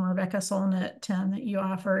quote from Rebecca Solnit, Tim, that you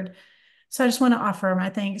offered. So I just want to offer my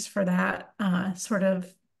thanks for that sort of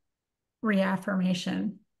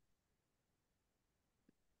reaffirmation.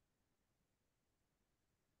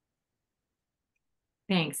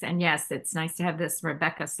 Thanks. And yes, it's nice to have this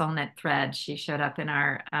Rebecca Solnit thread. She showed up in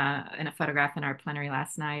our in a photograph in our plenary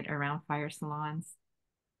last night around fire salons.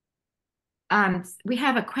 We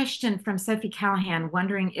have a question from Sophie Callahan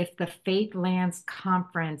wondering if the Faith Lands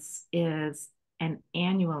Conference is an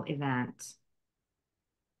annual event.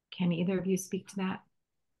 Can either of you speak to that?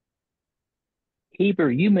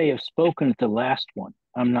 Heber, you may have spoken at the last one.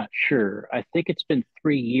 I'm not sure. I think it's been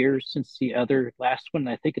 3 years since the other last one.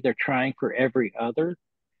 I think they're trying for every other.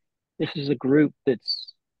 This is a group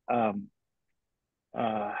that's I'm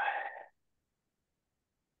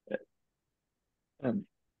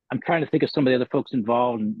trying to think of some of the other folks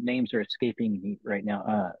involved, and names are escaping me right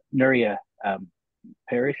now. Nuria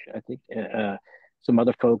Parrish, I think, some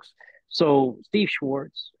other folks. So Steve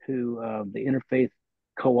Schwartz, who the Interfaith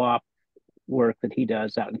Co-op work that he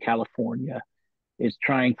does out in California, is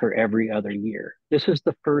trying for every other year. This is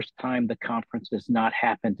the first time the conference has not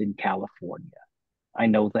happened in California. I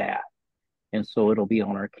know that. And so it'll be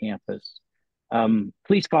on our campus.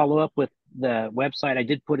 Please follow up with the website. I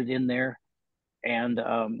did put it in there, and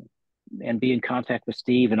be in contact with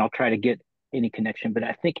Steve, and I'll try to get any connection, but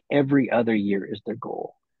I think every other year is their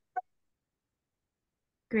goal.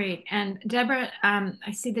 Great. And Deborah,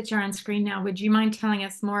 I see that you're on screen now. Would you mind telling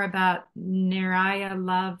us more about Neriah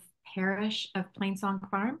Love Parish of Plainsong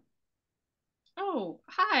Farm? Oh,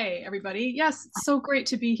 hi, everybody. Yes, it's so great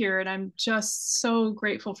to be here. And I'm just so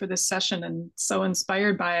grateful for this session and so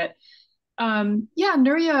inspired by it. Yeah,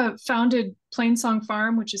 Nuria founded Plainsong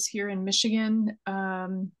Farm, which is here in Michigan, a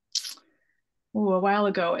while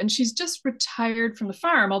ago. And she's just retired from the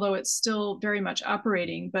farm, although it's still very much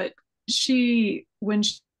operating. But when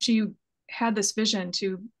she had this vision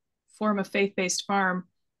to form a faith-based farm,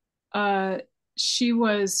 she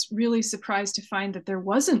was really surprised to find that there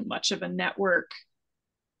wasn't much of a network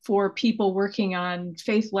for people working on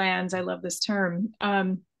faith lands. I love this term.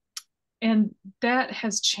 And that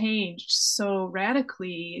has changed so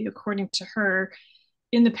radically, according to her,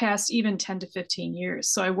 in the past even 10 to 15 years.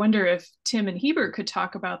 So I wonder if Tim and Heber could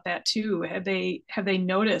talk about that too. Have they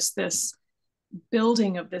noticed this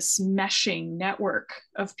building of this meshing network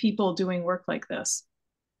of people doing work like this?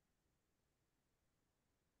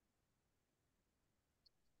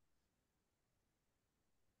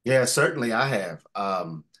 Yeah, certainly I have.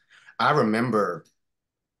 I remember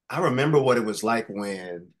what it was like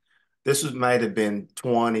when might have been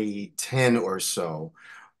 2010 or so,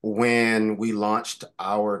 when we launched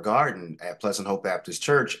our garden at Pleasant Hope Baptist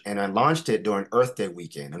Church, and I launched it during Earth Day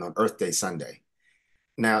weekend and on Earth Day Sunday.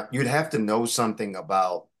 Now, you'd have to know something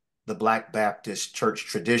about the Black Baptist church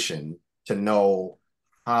tradition to know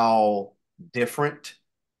how different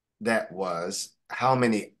that was.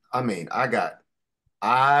 I got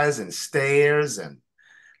eyes and stares, and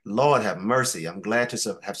Lord have mercy, I'm glad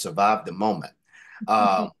to have survived the moment.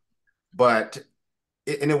 But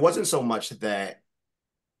it wasn't so much that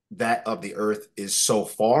of the earth is so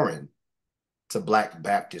foreign to Black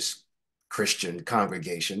Baptist Christian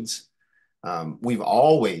congregations. We've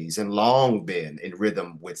always and long been in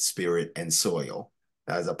rhythm with spirit and soil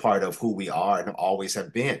as a part of who we are and always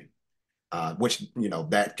have been, which,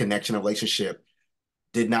 that connection relationship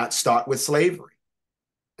did not start with slavery.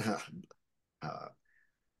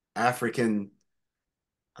 African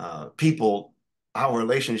people, our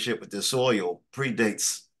relationship with the soil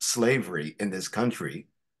predates slavery in this country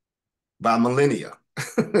by millennia.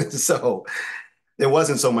 So there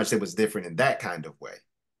wasn't so much that was different in that kind of way,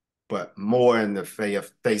 but more in the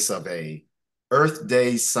face of a Earth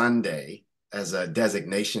Day Sunday as a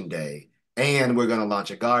designation day. And we're going to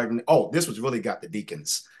launch a garden. Oh, this was really got the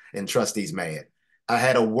deacons and trustees mad. I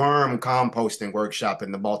had a worm composting workshop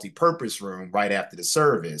in the multi-purpose room right after the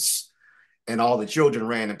service, and all the children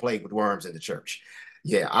ran and played with worms in the church.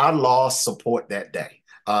 Yeah, I lost support that day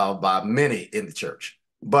by many in the church.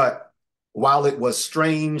 But while it was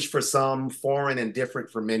strange for some, foreign and different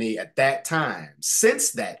for many at that time,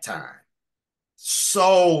 since that time,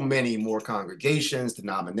 so many more congregations,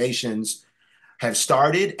 denominations have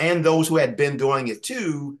started, and those who had been doing it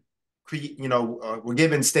too, were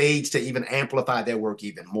given stage to even amplify their work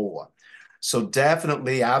even more. So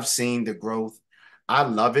definitely I've seen the growth. I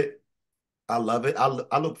love it. I love it.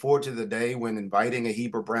 I look forward to the day when inviting a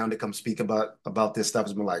Heber Brown to come speak about this stuff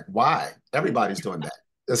has been like, why? Everybody's doing that.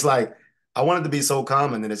 It's like, I want it to be so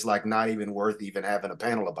common that it's like not even worth even having a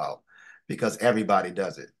panel about, because everybody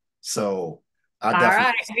does it. So all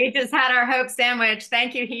right, we just had our hope sandwich.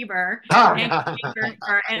 Thank you, Heber. Thank you, Heber,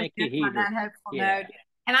 for ending on that hopeful note.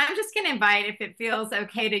 And I'm just going to invite, if it feels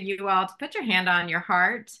okay to you all, to put your hand on your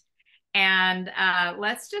heart, and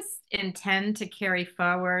let's just intend to carry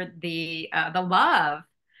forward the love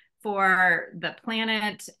for the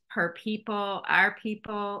planet, her people, our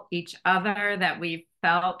people, each other, that we've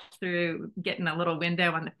felt through getting a little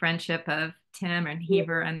window on the friendship of Tim and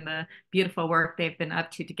Heber and the beautiful work they've been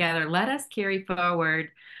up to together. Let us carry forward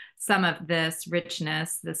some of this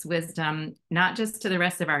richness, this wisdom, not just to the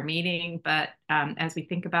rest of our meeting, but as we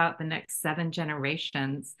think about the next 7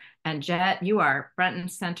 generations. And Jet, you are front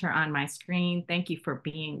and center on my screen. Thank you for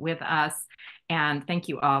being with us. And thank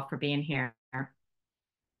you all for being here.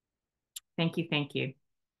 Thank you. Thank you.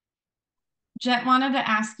 Jet wanted to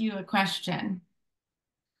ask you a question.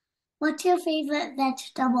 What's your favorite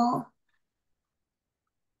vegetable?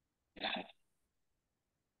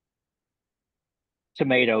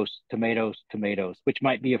 Tomatoes, which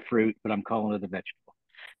might be a fruit, but I'm calling it a vegetable.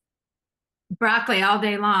 Broccoli all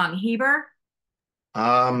day long. Heber?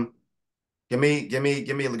 Give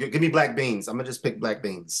me black beans. I'm gonna just pick black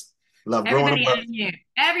beans. Love growing them up. Unmute.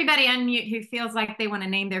 Everybody unmute who feels like they want to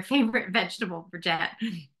name their favorite vegetable for Jet.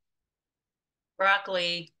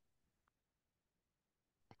 Broccoli.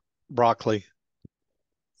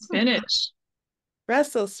 Spinach.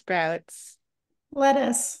 Brussels sprouts.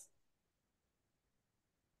 Lettuce.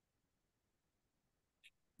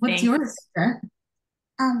 What's yours, Jet?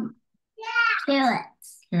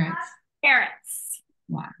 Carrots. Carrots. Carrots.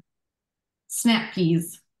 Wow. Snap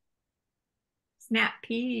peas. Snap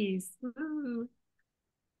peas. Ooh.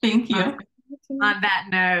 Thank you. On that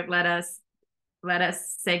note, let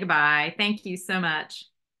us say goodbye. Thank you so much.